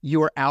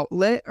your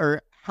outlet,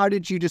 or how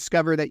did you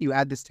discover that you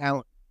had this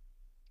talent?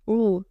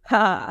 Well,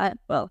 I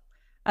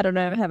don't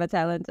know if I have a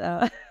talent.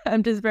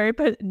 I'm just very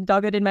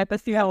dogged in my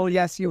pursuit. Oh,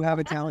 yes, you have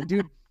a talent,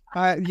 dude.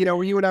 You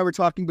know, you and I were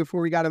talking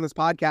before we got on this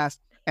podcast,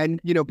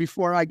 and, you know,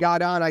 before I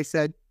got on, I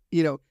said,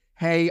 you know,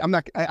 hey,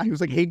 I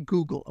was like, hey,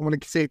 Google, I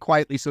want to say it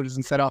quietly so it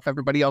doesn't set off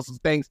everybody else's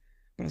things.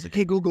 But I was like,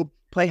 hey, Google,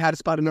 play How to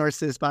Spot a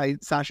Narcissist by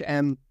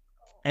Sasha.m.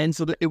 And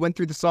so it went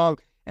through the song.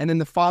 And then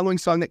the following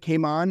song that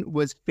came on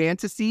was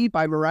Fantasy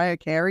by Mariah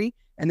Carey,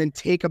 and then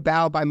Take a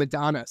Bow by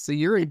Madonna. So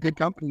you're in good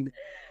company there.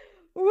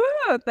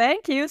 Woo,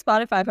 thank you,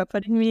 Spotify, for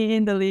putting me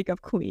in the league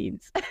of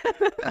queens.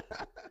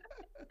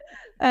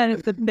 And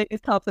it's the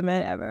biggest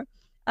compliment ever.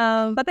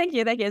 But thank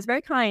you. It's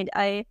very kind.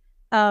 I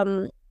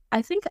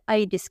think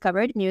I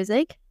discovered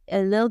music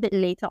a little bit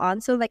later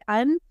on. So like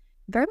I'm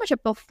very much a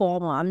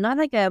performer. I'm not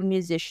like a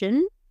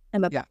musician.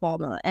 I'm a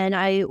performer. And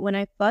when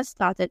I first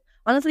started,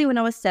 honestly, when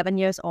I was 7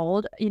 years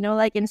old,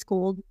 like in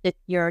school,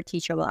 your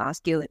teacher will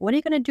ask you, like, what are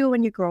you going to do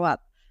when you grow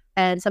up?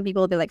 And some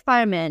people will be like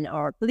firemen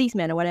or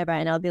policemen or whatever.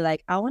 And I'll be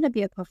like, I want to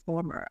be a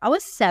performer. I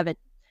was 7.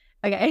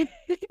 Okay.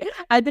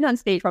 I'd been on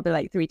stage probably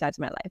like 3 times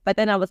in my life. But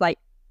then I was like,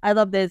 I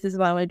love this. This is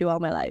what I want to do all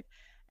my life.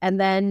 And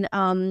then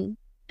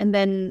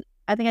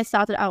I think I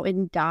started out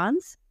in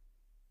dance.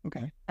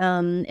 Okay.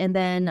 And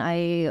then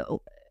I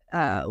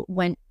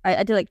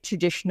did like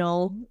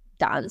traditional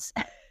dance.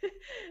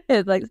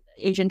 It's like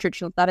Asian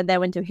traditional stuff. And then I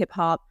went to hip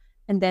hop.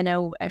 And then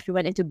I actually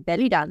went into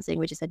belly dancing,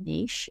 which is a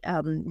niche.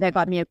 That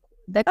got me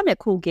a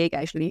cool gig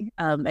actually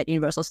at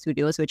Universal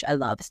Studios, which I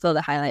love. It's still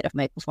the highlight of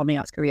my performing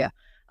arts career.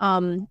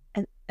 And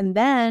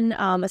then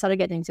I started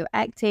getting into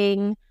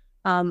acting.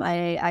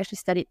 I actually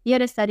studied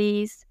theater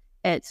studies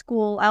at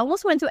school. I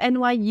almost went to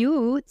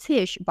NYU,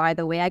 Tish, by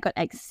the way. I got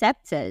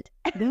accepted.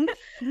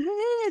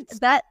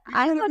 That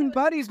I would have been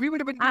buddies. We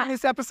would have been doing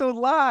this episode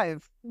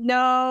live.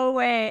 No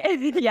way.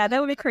 Yeah, that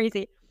would be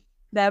crazy.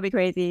 That would be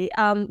crazy.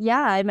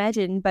 Yeah, I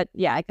imagine. But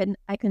yeah, I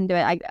couldn't do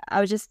it.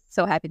 I was just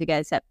so happy to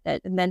get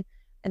accepted. And then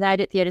I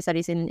did theater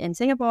studies in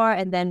Singapore.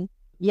 And then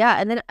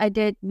I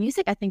did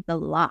music, I think the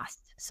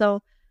last.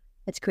 So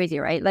it's crazy,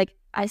 right? Like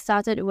I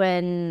started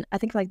when I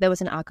think like there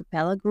was an a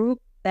cappella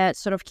group that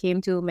sort of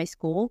came to my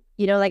school,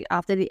 like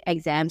after the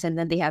exams, and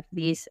then they have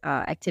these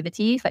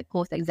activities, like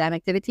post-exam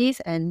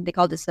activities, and they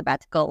call this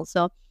sabbatical.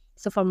 So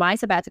for my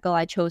sabbatical,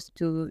 I chose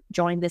to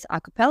join this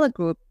a cappella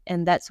group,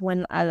 and that's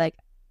when I like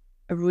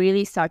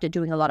really started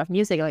doing a lot of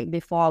music. Like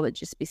before, I would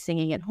just be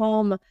singing at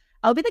home.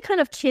 I'll be the kind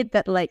of kid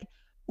that like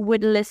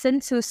would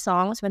listen to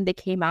songs when they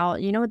came out.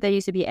 There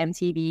used to be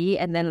MTV,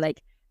 and then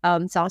like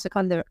songs would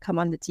come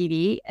on the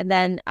TV, and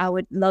then I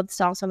would love the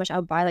song so much I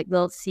would buy like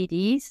little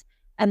CDs.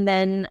 And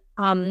then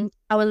I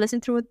would listen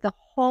through the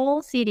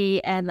whole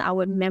CD, and I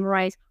would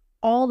memorize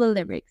all the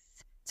lyrics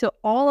to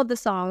all of the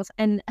songs.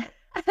 And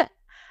I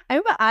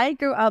remember I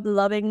grew up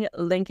loving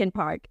Linkin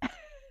Park.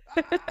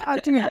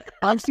 I've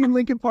seen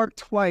Linkin Park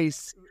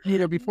twice,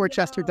 before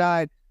Chester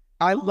died.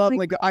 I love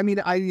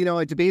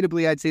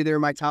debatably, I'd say they're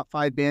my top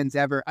 5 bands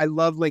ever. I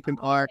love Linkin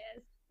Park.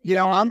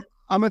 Yes.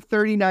 I'm a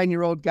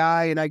 39-year-old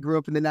guy, and I grew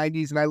up in the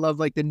 90s, and I love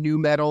like the new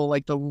metal,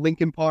 like the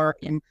Linkin Park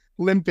and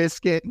Limp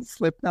Bizkit and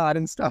Slipknot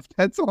and stuff.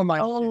 That's all my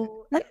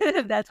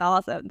shit. That's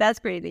awesome. That's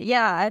crazy.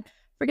 Yeah, I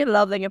freaking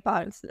love Linkin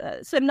Park.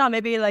 Slipknot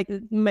maybe like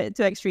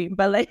too extreme,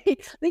 but like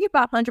Linkin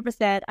Park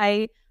 100%.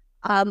 I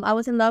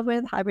was in love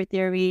with Hybrid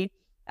Theory.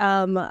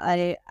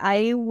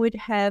 I would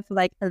have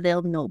like a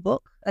little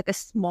notebook, like a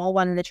small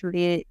one,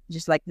 literally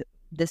just like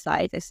the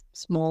size, a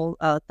small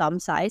thumb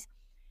size.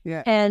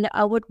 Yeah. And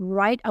I would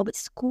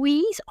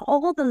squeeze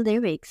all the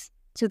lyrics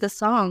to the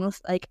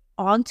songs like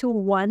onto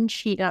one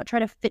sheet, and I'd try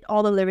to fit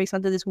all the lyrics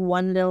onto this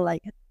one little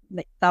like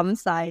thumb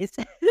size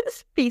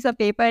piece of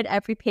paper, and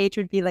every page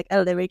would be like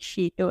a lyric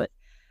sheet.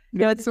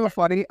 It's so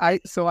funny. I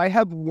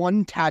have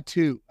one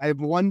tattoo.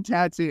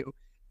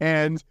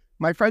 And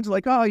my friends are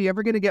like, "Oh, you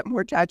ever gonna get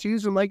more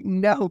tattoos?" I'm like,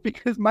 "No,"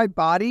 because my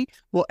body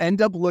will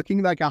end up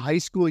looking like a high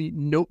school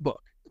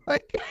notebook.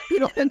 Like,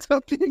 ends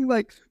up being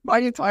like my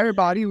entire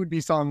body would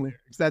be song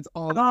lyrics. That's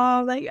all.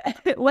 Oh, like,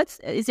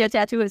 is your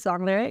tattoo a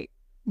song lyric?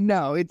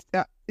 No,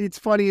 it's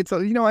funny. It's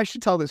I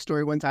should tell this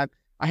story one time.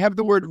 I have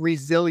the word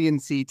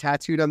resiliency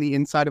tattooed on the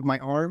inside of my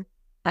arm.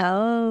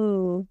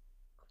 Oh,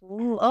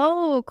 cool.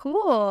 Oh,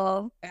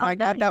 cool. And I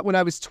got that when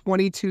I was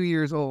 22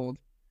 years old.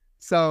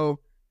 So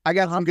I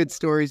got some good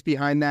stories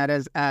behind that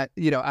as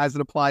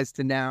it applies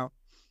to now.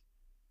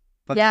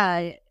 But,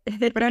 yeah.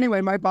 But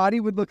anyway, my body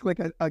would look like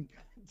a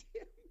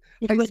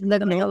it was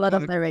literally a lot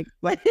of lyrics.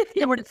 Like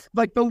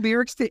the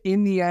lyrics to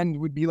 "In the End"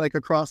 would be like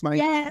across my.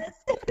 Yes.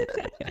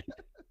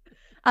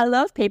 I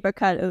love paper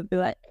cut. It would be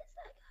like,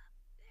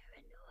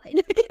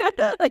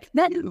 like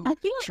that. I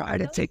think try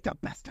to take the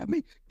best of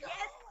me. Yes.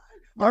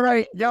 All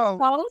right, yo.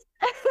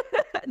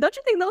 Don't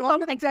you think those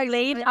songs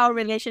explain our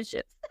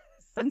relationships?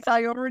 Since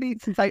I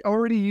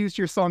already used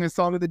your song as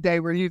song of the day,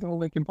 we're using a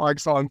Linkin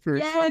Park song for.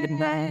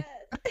 Yes.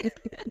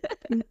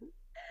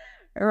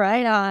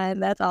 Right on.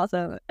 That's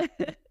awesome.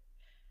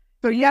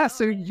 So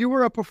you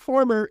were a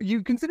performer.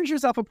 You considered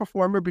yourself a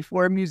performer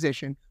before a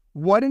musician.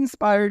 What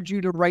inspired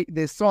you to write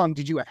this song?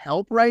 Did you have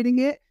help writing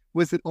it?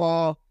 Was it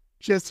all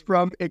just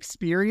from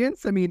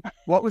experience? I mean,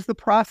 what was the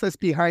process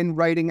behind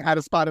writing How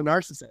to Spot a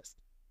Narcissist?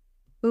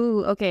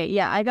 Ooh, okay.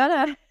 Yeah, I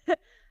gotta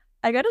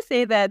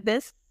say that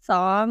this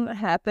song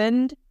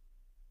happened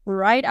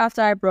right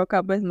after I broke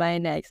up with my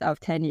ex of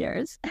 10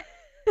 years.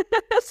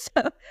 So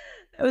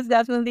it was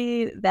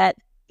definitely that.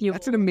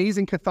 That's an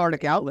amazing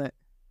cathartic outlet.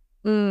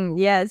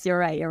 Yes, you're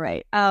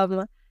right.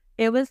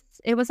 It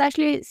was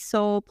actually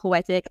so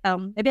poetic.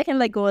 Maybe I can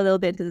like go a little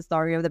bit into the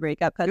story of the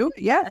breakup.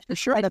 Yeah, for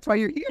sure. That's why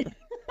you're here.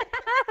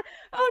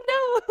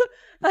 Oh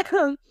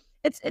no.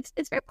 It's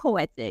very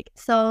poetic.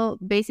 So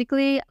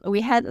basically,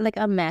 we had like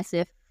a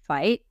massive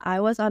fight. I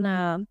was on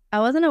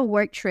a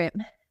work trip.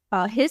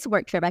 His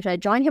work trip. Actually, I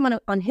joined him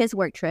on his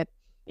work trip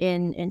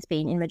in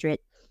Spain, in Madrid.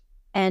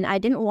 And I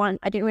didn't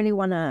really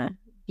want to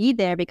be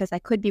there because I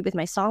could be with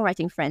my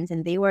songwriting friends,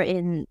 and they were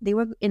in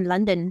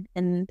London,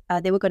 and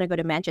they were going to go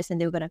to Manchester,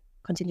 and they were going to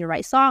continue to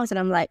write songs. And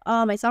I'm like,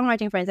 oh, my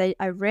songwriting friends,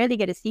 I rarely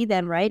get to see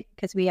them, right?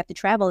 Because we have to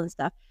travel and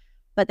stuff.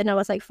 But then I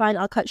was like, fine,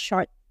 I'll cut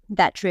short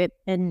that trip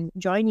and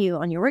join you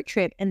on your work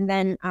trip. And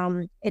then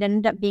it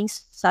ended up being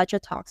such a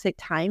toxic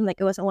time. Like,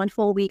 it was one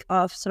full week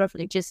of sort of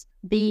like just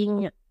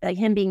being like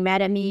him being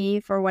mad at me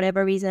for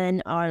whatever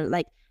reason, or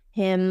like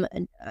him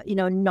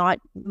not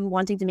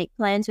wanting to make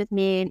plans with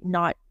me,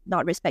 not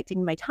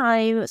respecting my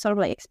time, sort of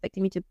like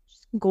expecting me to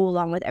go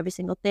along with every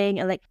single thing.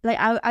 And like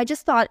I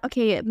just thought,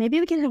 okay, maybe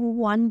we can have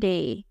one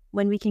day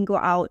when we can go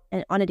out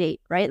and on a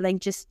date, right? Like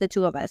just the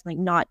two of us, like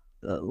not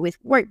with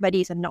work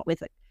buddies and not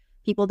with like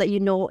people that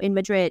in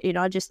Madrid,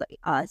 just like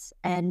us.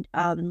 And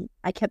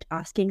I kept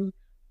asking,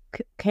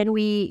 can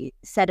we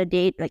set a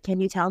date? Like, can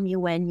you tell me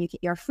when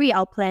you're free?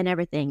 I'll plan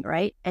everything,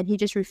 right? And he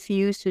just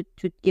refused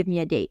to give me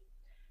a date.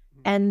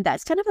 And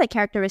that's kind of like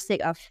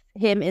characteristic of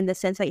him, in the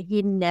sense like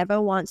he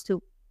never wants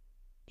to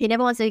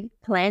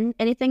plan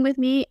anything with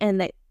me.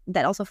 And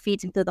that also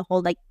feeds into the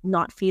whole like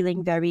not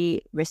feeling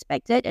very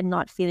respected and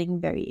not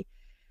feeling very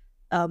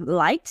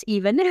liked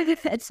even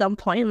at some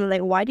point. I'm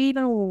like, why do you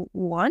even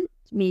want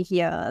me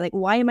here? Like,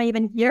 why am I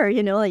even here?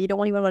 Like, you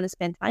don't even want to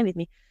spend time with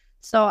me.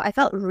 So I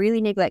felt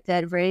really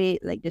neglected, very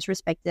like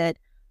disrespected.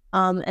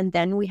 And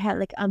then we had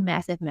like a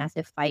massive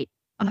fight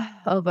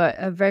over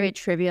a very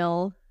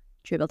trivial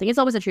thing. It's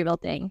always a trivial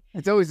thing.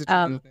 It's always a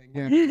trivial thing.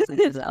 Yeah.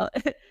 It's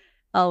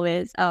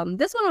always.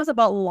 This one was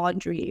about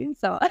laundry.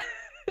 So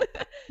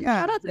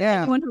yeah, shout out to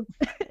anyone who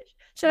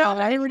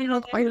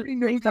I already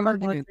know the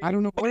argument. I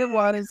don't know what it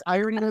was. I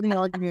already know the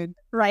argument.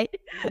 Right.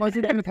 It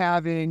wasn't worth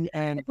having,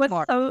 and it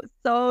was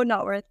so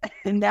not worth it.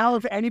 And now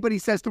if anybody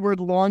says the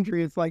word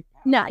laundry, it's like,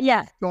 no,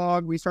 yeah.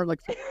 Dog, we start like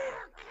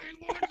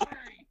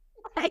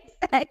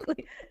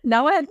exactly.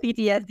 Now I have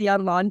PTSD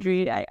on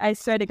laundry. I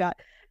swear to God.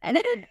 And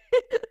then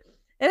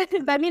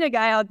if I meet a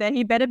guy out there,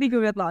 he better be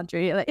good with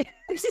laundry. Like,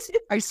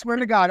 I swear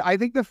to God, I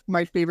think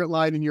my favorite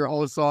line in your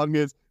whole song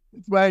is,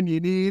 "It's when you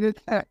need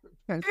it."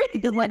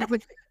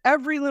 Like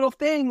every little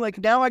thing. Like,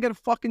 now I got to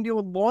fucking deal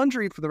with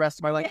laundry for the rest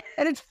of my life,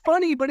 and it's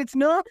funny, but it's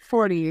not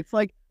funny. It's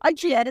like I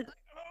get it.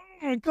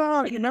 Oh my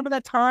God, you remember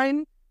that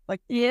time?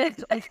 Like, yeah,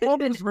 I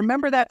always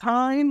remember that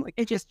time. Like,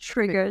 it just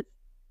triggers.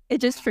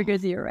 It just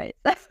triggers you, right?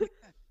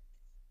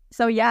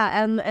 So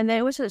yeah, and then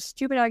it was a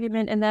stupid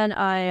argument, and then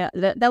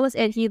that was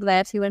it. He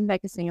left. He went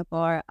back to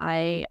Singapore.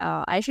 I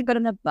actually got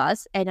on a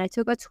bus, and I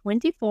took a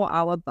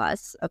 24-hour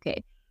bus,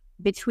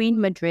 between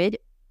Madrid,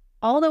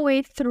 all the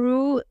way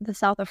through the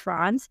south of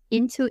France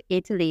into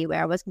Italy,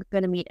 where I was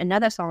going to meet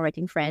another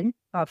songwriting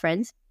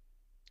friends.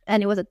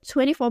 And it was a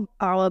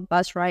 24-hour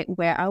bus ride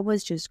where I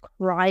was just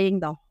crying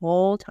the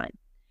whole time.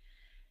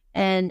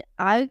 And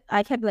I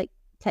kept like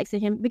texting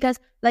him because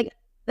like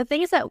the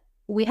thing is that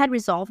we had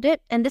resolved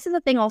it. And this is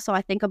the thing also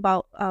I think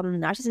about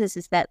narcissists,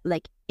 is that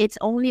like it's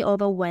only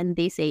over when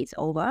they say it's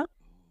over.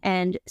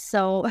 And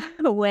so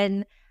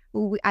when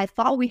I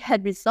thought we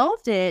had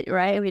resolved it,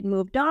 right? We'd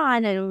moved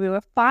on and we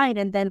were fine.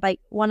 And then like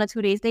 1 or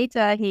 2 days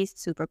later, he's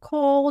super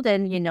cold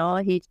and,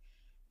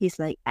 he's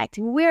like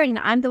acting weird. And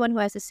I'm the one who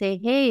has to say,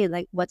 hey,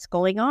 like what's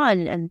going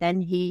on? And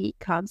then he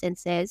comes and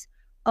says,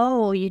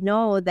 oh,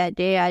 that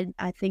day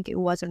I think it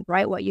wasn't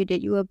right what you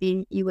did. You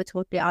were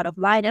totally out of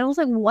line. And I was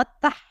like, what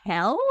the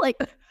hell? Like,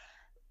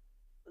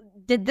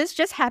 did this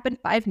just happen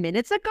 5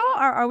 minutes ago?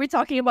 Or are we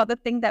talking about the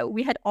thing that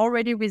we had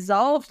already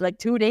resolved like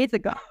 2 days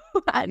ago?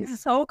 I'm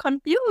so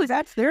confused.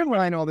 That's their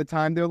line all the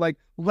time. They're like,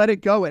 let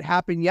it go. It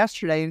happened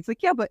yesterday. And it's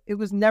like, yeah, but it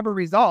was never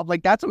resolved.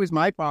 Like, that's always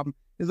my problem.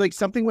 Is like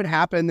something would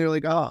happen. They're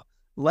like, oh,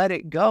 let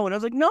it go. And I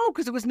was like, no,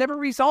 because it was never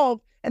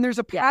resolved. And there's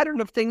a pattern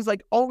of things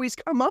like always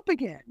come up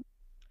again.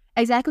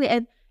 Exactly.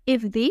 And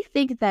if they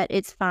think that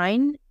it's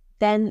fine,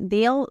 then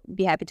they'll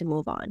be happy to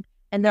move on.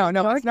 And no,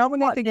 it's not when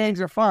they think things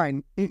are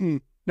fine.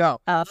 No,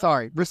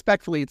 sorry.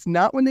 Respectfully, it's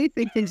not when they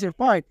think things are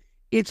fine.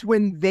 It's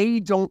when they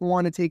don't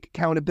want to take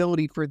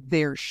accountability for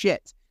their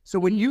shit. So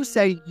when you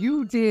say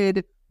you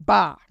did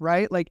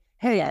right? Like,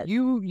 hey, yes,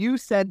 you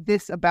said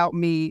this about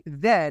me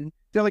then.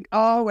 They're like,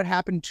 oh, it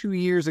happened 2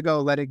 years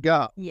ago. Let it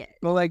go. Yeah.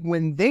 But like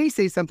when they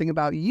say something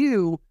about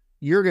you,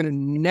 you're going to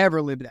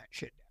never live that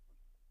shit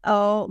down.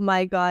 Oh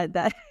my God.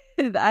 That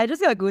I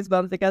just got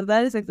goosebumps because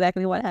that is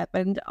exactly what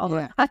happened all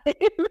the time.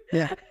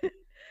 Yeah.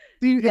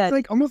 Dude, it's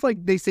like almost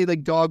like they say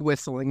like dog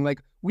whistling.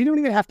 Like we don't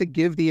even have to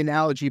give the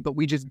analogy, but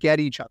we just get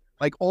each other.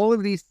 Like all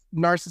of these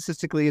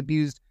narcissistically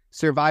abused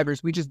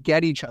survivors, we just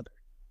get each other.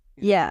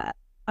 Yeah,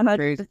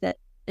 100%.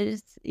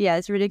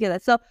 It's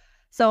ridiculous.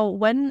 So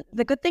when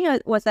the good thing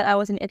was that I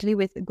was in Italy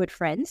with good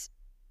friends,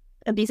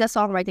 and these are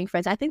songwriting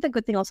friends. I think the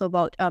good thing also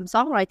about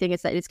songwriting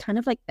is that it's kind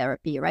of like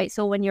therapy, right?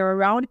 So when you're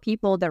around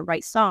people that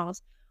write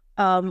songs,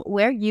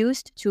 we're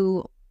used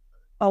to,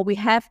 or we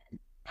have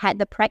had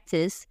the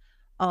practice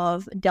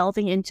of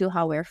delving into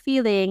how we're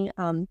feeling,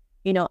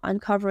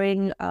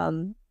 uncovering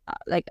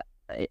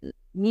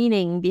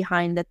meaning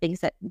behind the things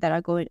that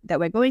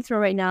we're going through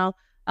right now,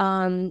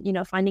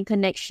 finding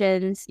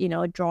connections,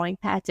 drawing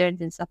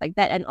patterns and stuff like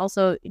that. And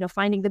also,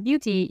 finding the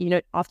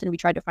beauty, often we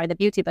try to find the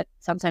beauty, but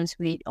sometimes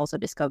we also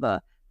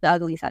discover the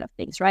ugly side of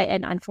things, right?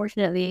 And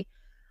unfortunately,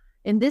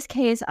 in this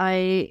case,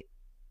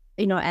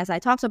 as I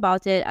talked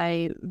about it,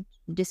 I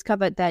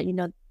discovered that,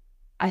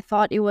 I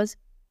thought it was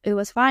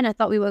fine. I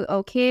thought we were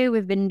okay.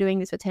 We've been doing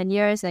this for 10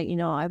 years. Like,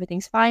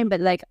 everything's fine. But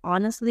like,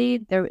 honestly,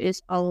 there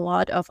is a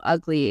lot of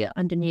ugly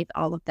underneath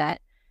all of that.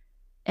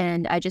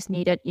 And I just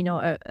needed,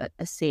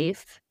 a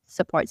safe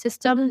support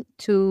system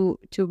to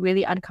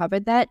really uncover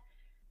that,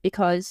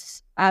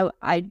 because I'm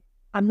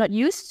not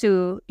used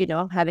to,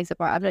 having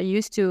support. I'm not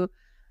used to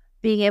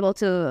being able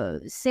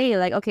to say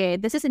like, okay,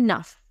 this is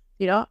enough.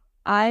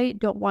 I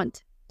don't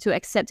want to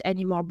accept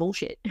any more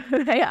bullshit.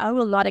 Right? I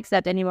will not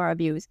accept any more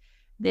abuse.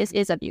 This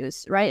is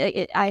abuse,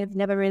 right? I have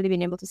never really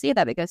been able to say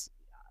that because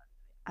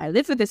I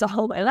lived with this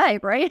all my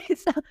life, right?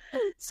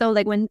 So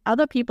like when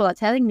other people are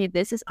telling me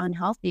this is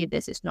unhealthy,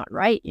 this is not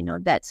right,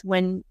 that's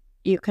when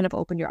you kind of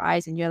open your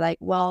eyes and you're like,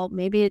 well,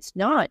 maybe it's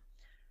not.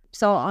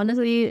 So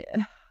honestly,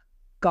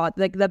 God,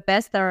 like the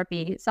best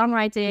therapy,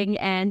 songwriting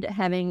and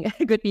having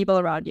good people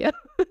around you.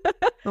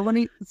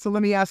 So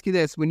let me ask you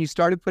this. When you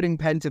started putting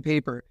pen to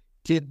paper,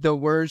 did the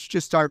words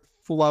just start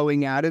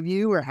flowing out of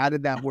you, or how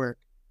did that work?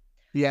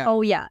 Yeah.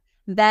 Oh yeah.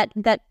 That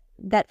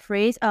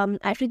phrase,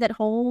 actually that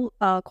whole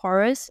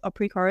chorus or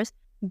pre-chorus,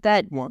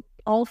 that What?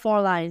 all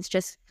 4 lines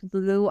just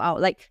flew out.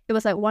 Like it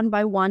was like 1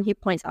 by 1, he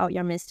points out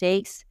your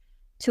mistakes.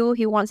 2,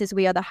 he wants his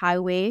way or the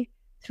highway.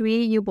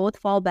 3, you both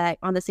fall back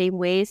on the same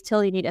ways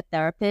till you need a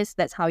therapist.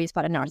 That's how you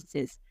spot a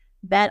narcissist.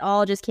 That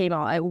all just came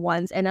out at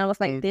once, and I was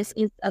like, this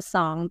is a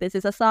song. This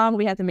is a song.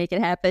 We have to make it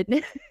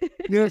happen.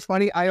 It's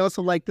funny. I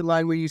also like the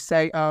line where you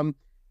say,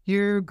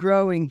 "You're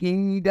growing.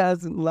 He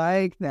doesn't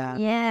like that."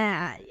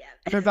 Yeah.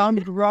 Because I'm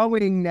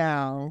growing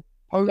now.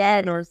 Post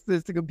Yes.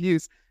 narcissistic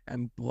abuse,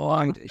 and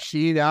boy, does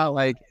she not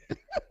like it.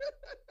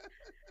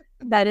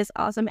 That is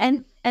awesome.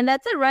 And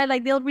that's it, right?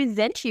 Like they'll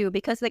resent you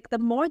because like the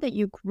more that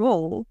you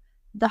grow,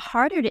 the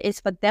harder it is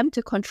for them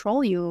to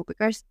control you,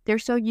 because they're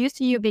so used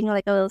to you being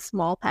like a little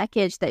small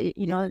package that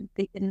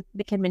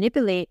they can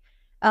manipulate.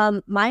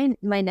 My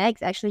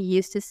next actually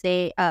used to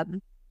say,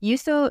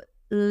 used to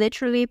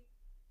literally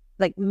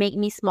like make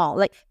me small.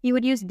 Like he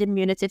would use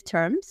diminutive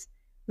terms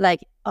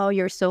like, oh,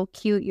 you're so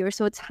cute, you're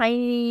so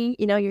tiny,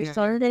 you're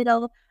so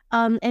little.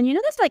 And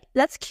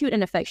that's cute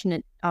and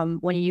affectionate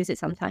when you use it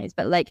sometimes,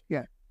 but like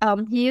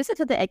he used it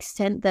to the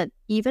extent that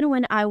even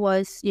when I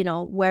was,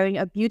 wearing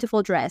a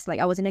beautiful dress, like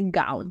I was in a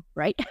gown,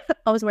 right?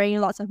 I was wearing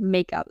lots of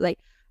makeup, like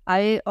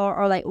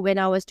or like when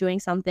I was doing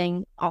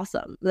something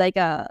awesome, like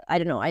I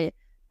don't know,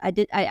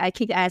 I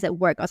kicked ass at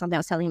work or something. I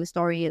was telling him a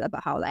story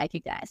about how like I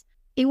kicked ass.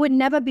 It would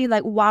never be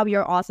like, wow,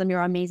 you're awesome,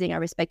 you're amazing, I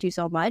respect you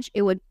so much.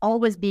 It would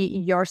always be,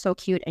 you're so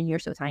cute and you're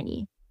so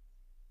tiny,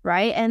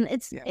 right? And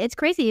it's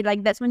crazy.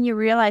 Like that's when you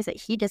realize that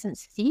he doesn't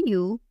see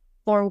you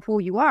for who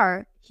you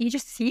are. He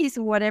just sees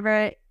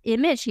whatever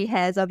image he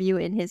has of you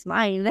in his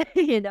mind.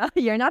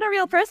 You're not a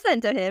real person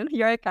to him.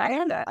 You're a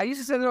character. I used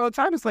to say that all the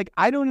time. It's like,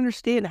 I don't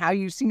understand how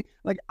you see me.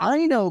 Like,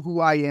 I know who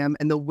I am,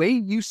 and the way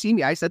you see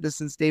me, I said this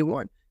since day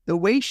one, the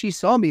way she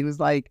saw me was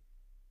like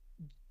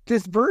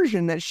this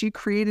version that she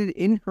created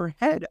in her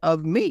head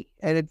of me,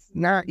 and it's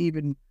not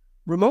even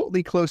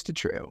remotely close to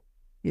true,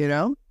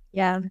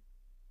 Yeah.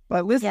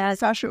 But listen,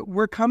 Sasha,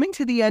 we're coming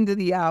to the end of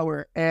the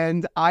hour,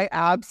 and I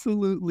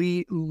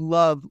absolutely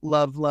love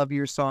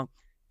your song.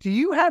 Do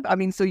you have,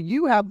 so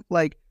you have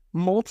like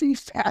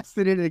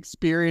multifaceted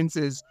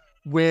experiences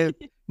with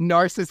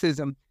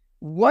narcissism.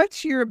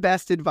 What's your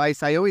best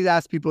advice? I always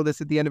ask people this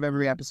at the end of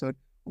every episode.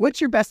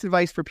 What's your best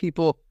advice for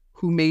people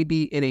who may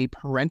be in a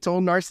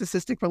parental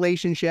narcissistic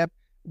relationship?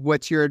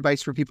 What's your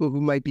advice for people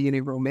who might be in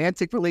a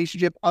romantic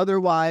relationship?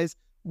 Otherwise,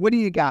 what do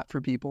you got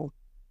for people?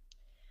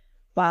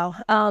 Wow.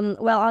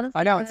 Well, honestly,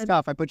 I know it's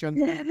tough. I put you on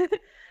the spot.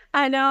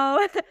 I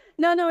know.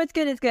 No, it's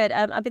good. It's good.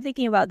 I've been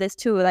thinking about this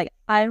too. Like,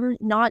 I'm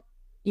not,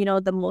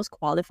 the most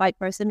qualified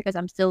person because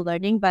I'm still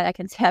learning, but I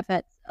can say I've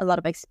had a lot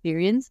of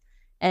experience.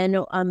 And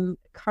I'm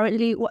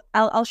currently,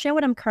 I'll share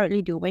what I'm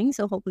currently doing.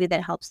 So hopefully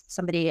that helps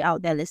somebody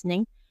out there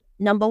listening.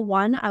 Number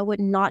one, I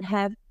would not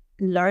have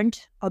learned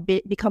or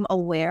become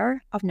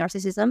aware of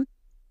narcissism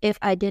if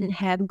I didn't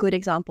have good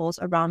examples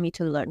around me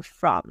to learn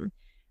from.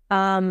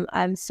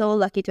 I'm so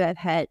lucky to have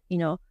had,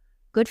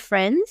 good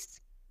friends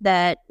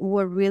that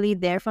were really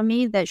there for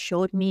me, that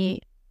showed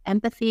me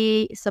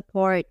empathy,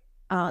 support,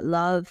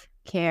 love,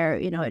 care,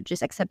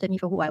 just accepted me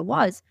for who I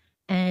was.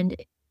 And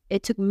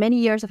it took many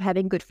years of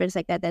having good friends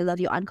like that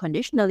love you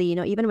unconditionally,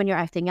 even when you're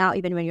acting out,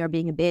 even when you're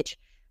being a bitch,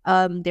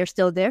 they're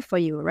still there for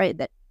you, right?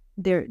 That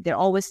they're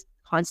always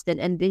constant,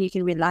 and then you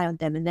can rely on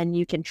them, and then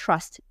you can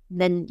trust.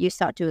 Then you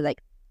start to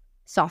like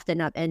soften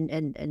up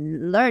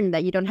and learn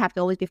that you don't have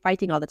to always be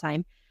fighting all the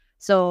time.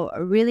 So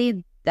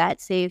really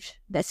that saved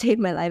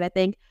my life, I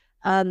think.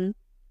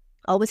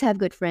 Always have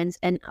good friends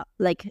and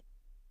like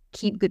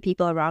keep good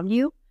people around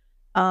you.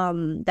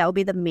 That would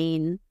be the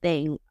main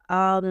thing.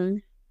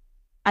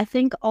 I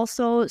think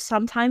also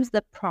sometimes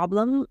the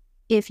problem,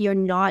 if you're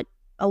not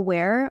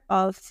aware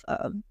of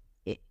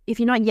if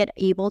you're not yet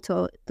able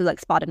to like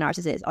spot a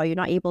narcissist, or you're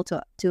not able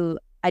to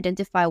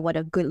identify what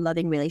a good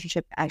loving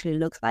relationship actually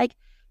looks like,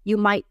 you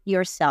might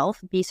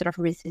yourself be sort of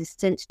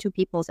resistant to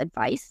people's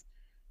advice.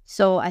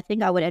 So I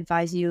think I would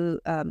advise you,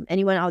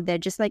 anyone out there,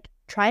 just like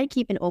try and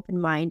keep an open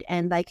mind.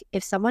 And like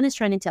if someone is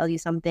trying to tell you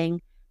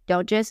something,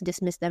 don't just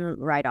dismiss them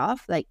right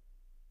off. Like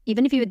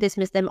even if you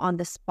dismiss them on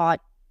the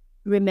spot,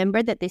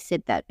 remember that they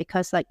said that,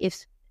 because like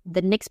if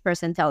the next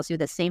person tells you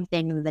the same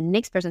thing, the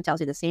next person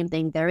tells you the same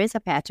thing, there is a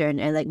pattern,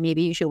 and like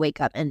maybe you should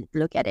wake up and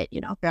look at it, you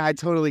know? Yeah, I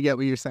totally get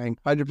what you're saying.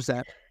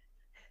 100%.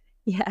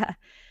 Yeah.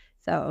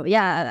 So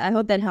yeah, I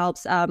hope that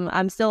helps.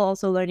 I'm still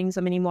also learning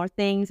so many more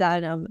things,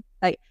 and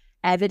like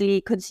avidly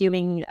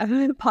consuming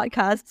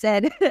podcasts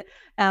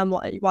and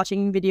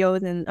watching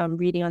videos and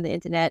reading on the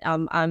internet.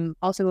 I'm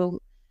also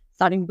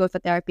starting to go for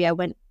therapy. I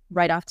went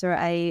right after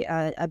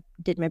I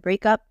did my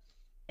breakup,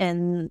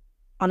 and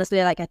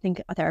honestly, like I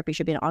think therapy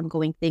should be an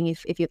ongoing thing.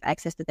 If you have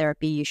access to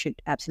therapy, you should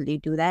absolutely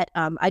do that.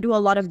 I do a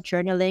lot of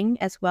journaling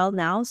as well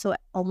now. So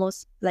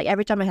almost like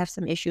every time I have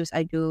some issues,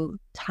 I do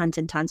tons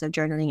and tons of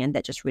journaling, and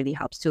that just really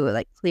helps to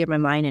like clear my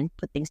mind and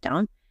put things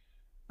down.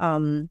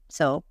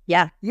 So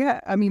yeah.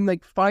 Yeah, I mean,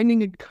 like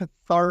finding a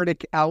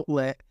cathartic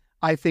outlet,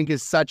 I think,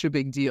 is such a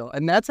big deal,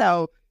 and that's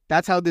how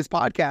this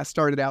podcast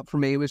started out for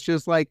me. It was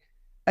just like,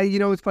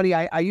 it's funny.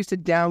 I used to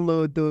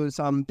download those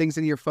things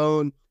in your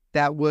phone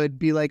that would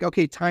be like,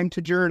 okay, time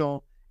to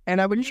journal. And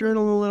I would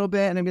journal a little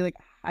bit and I'd be like,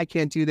 I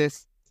can't do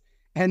this.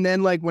 And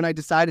then like when I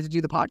decided to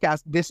do the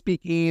podcast, this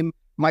became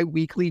my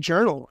weekly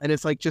journal. And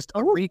it's like just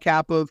a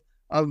recap of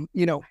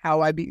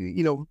how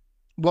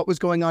what was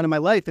going on in my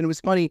life. And it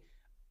was funny,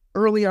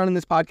 early on in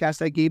this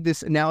podcast, I gave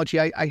this analogy.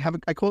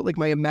 I call it like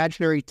my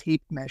imaginary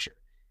tape measure.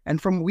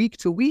 And from week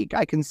to week,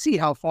 I can see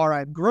how far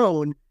I've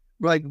grown,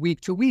 like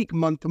week to week,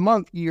 month to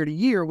month, year to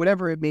year,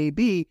 whatever it may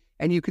be.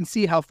 And you can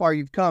see how far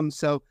you've come.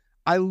 So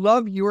I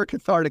love your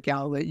cathartic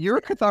outlet.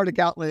 Your cathartic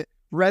outlet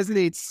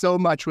resonates so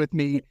much with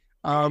me.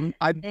 I'm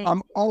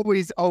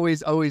always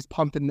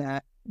pumping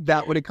that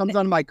when it comes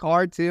on my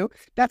card too.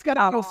 That's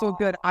gotta feel so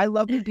good. I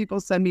love when people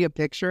send me a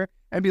picture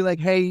and be like,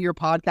 "Hey, your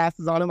podcast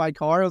is on in my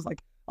car." I was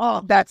like,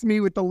 "Oh, that's me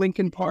with the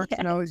Lincoln Park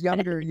when I was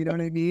younger." You know what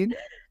I mean?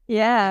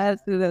 Yeah,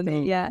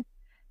 absolutely. Yeah.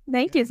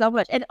 Thank you so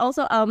much. And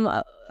also,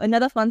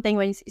 another fun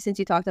thing since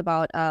you talked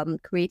about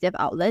creative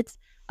outlets.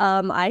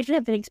 I actually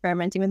have been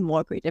experimenting with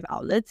more creative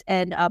outlets,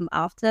 and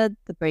after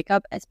the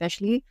breakup,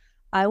 especially,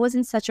 I was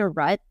in such a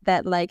rut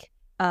that like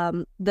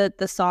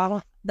the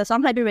song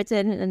had been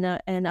written,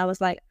 and I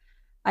was like,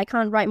 I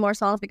can't write more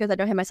songs because I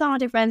don't have my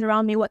songwriting friends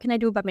around me. What can I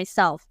do by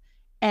myself?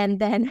 And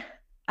then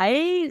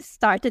I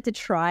started to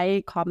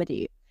try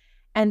comedy,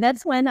 and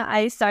that's when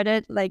I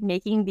started like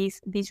making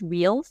these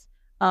reels,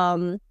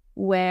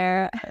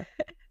 where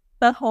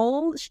the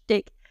whole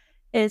shtick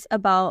is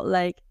about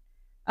like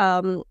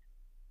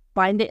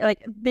finding,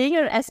 like being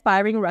an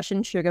aspiring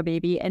Russian sugar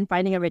baby and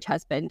finding a rich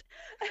husband.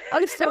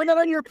 I saw that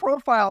on your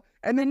profile,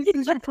 and then you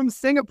said you're from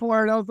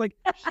Singapore, and I was like,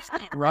 she's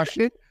not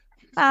Russian.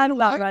 I'm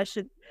not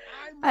Russian.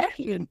 I'm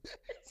Russian.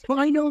 So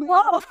I know.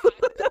 Whoa.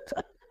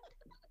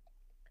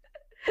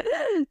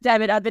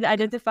 Damn it, I've been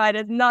identified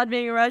as not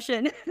being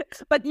Russian.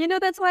 But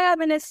that's why I'm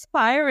an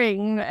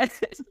aspiring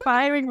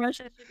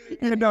Russian.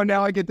 No,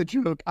 now I get the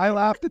joke. I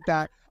laughed at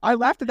that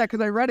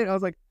because I read it. I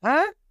was like,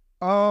 huh?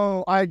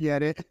 Oh, I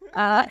get it.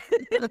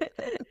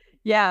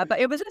 Yeah, but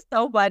it was just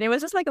so fun. It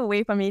was just like a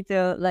way for me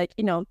to like,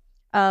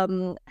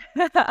 I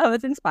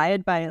was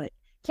inspired by like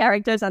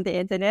characters on the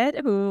internet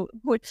who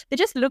they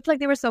just looked like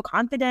they were so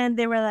confident.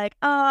 They were like,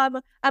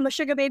 oh, I'm a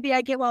sugar baby.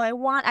 I get what I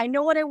want. I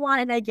know what I want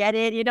and I get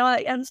it.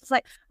 And it's just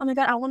like, oh my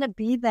God, I want to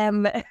be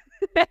them. I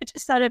just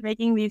started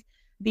making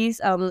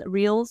these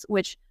reels,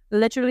 which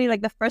literally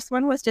like the first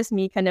one was just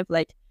me kind of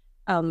like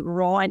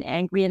raw and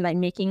angry and like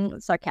making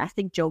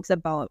sarcastic jokes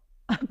about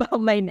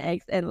my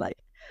next, and like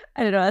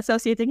I don't know,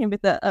 associating him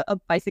with a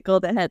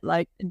bicycle that had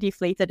like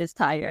deflated his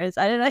tires.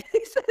 I don't know.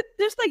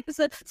 There's like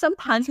some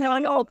puns,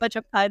 like a whole bunch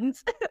of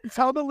puns.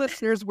 Tell the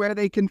listeners where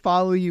they can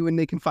follow you and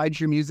they can find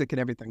your music and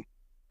everything.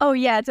 Oh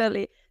yeah,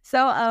 totally.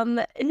 So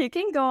you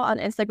can go on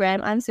Instagram.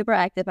 I'm super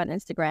active on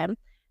Instagram.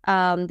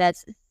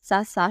 That's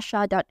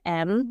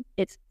sasasha.m.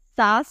 It's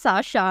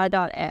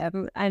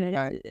sasasha.m. I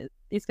know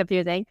it's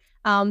confusing.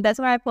 That's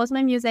where I post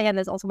my music, and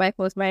that's also where I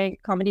post my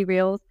comedy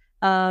reels.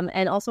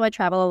 And also I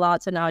travel a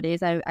lot, so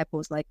nowadays I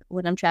post like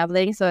when I'm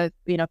traveling. So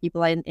if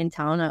people are in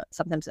town,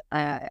 sometimes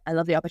I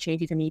love the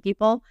opportunity to meet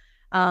people.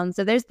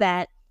 So there's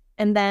that,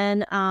 and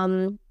then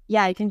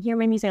you can hear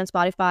my music on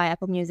Spotify,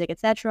 Apple Music,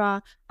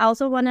 etc. I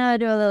also want to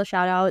do a little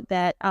shout out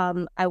that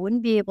I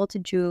wouldn't be able to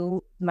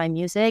do my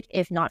music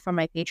if not for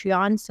my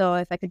Patreon. So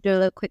if I could do a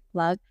little quick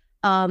plug,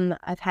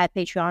 I've had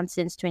Patreon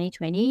since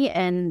 2020,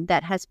 and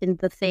that has been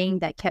the thing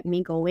that kept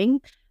me going.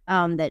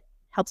 That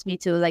helps me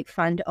to like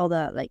fund all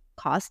the like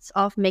costs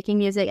of making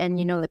music, and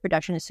the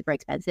production is super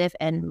expensive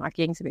and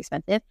marketing is super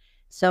expensive.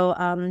 So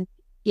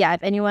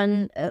if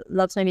anyone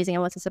loves my music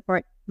and wants to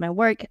support my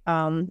work,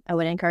 I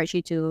would encourage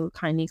you to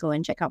kindly go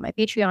and check out my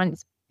Patreon.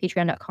 It's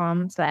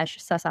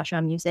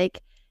patreon.com/sasasha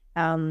music.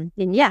 And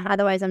yeah,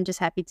 otherwise I'm just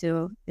happy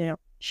to,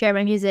 share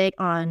my music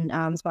on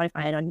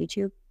Spotify and on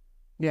YouTube.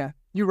 Yeah,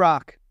 you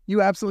rock.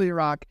 You absolutely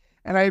rock.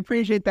 And I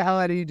appreciate the hell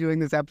out of you doing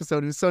this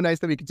episode. It was so nice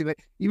that we could do it,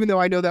 even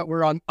though I know that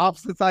we're on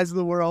opposite sides of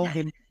the world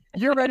and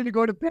you're ready to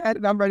go to bed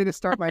and I'm ready to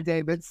start my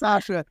day. But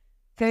Sasha,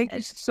 thank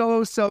you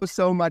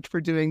so much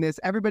for doing this.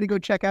 Everybody go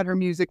check out her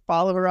music,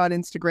 follow her on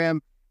Instagram.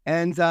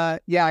 And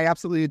yeah, I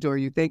absolutely adore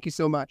you. Thank you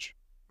so much.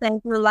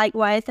 Thank you.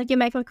 Likewise. Thank you,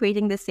 Mike, for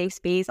creating this safe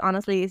space.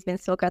 Honestly, it's been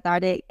so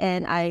cathartic.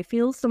 And I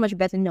feel so much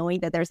better knowing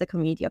that there's a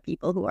community of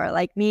people who are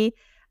like me.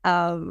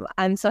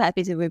 I'm so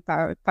happy to be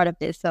part of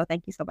this. So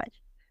thank you so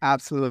much.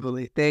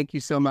 Absolutely. Thank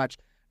you so much.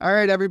 All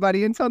right,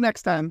 everybody. Until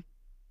next time.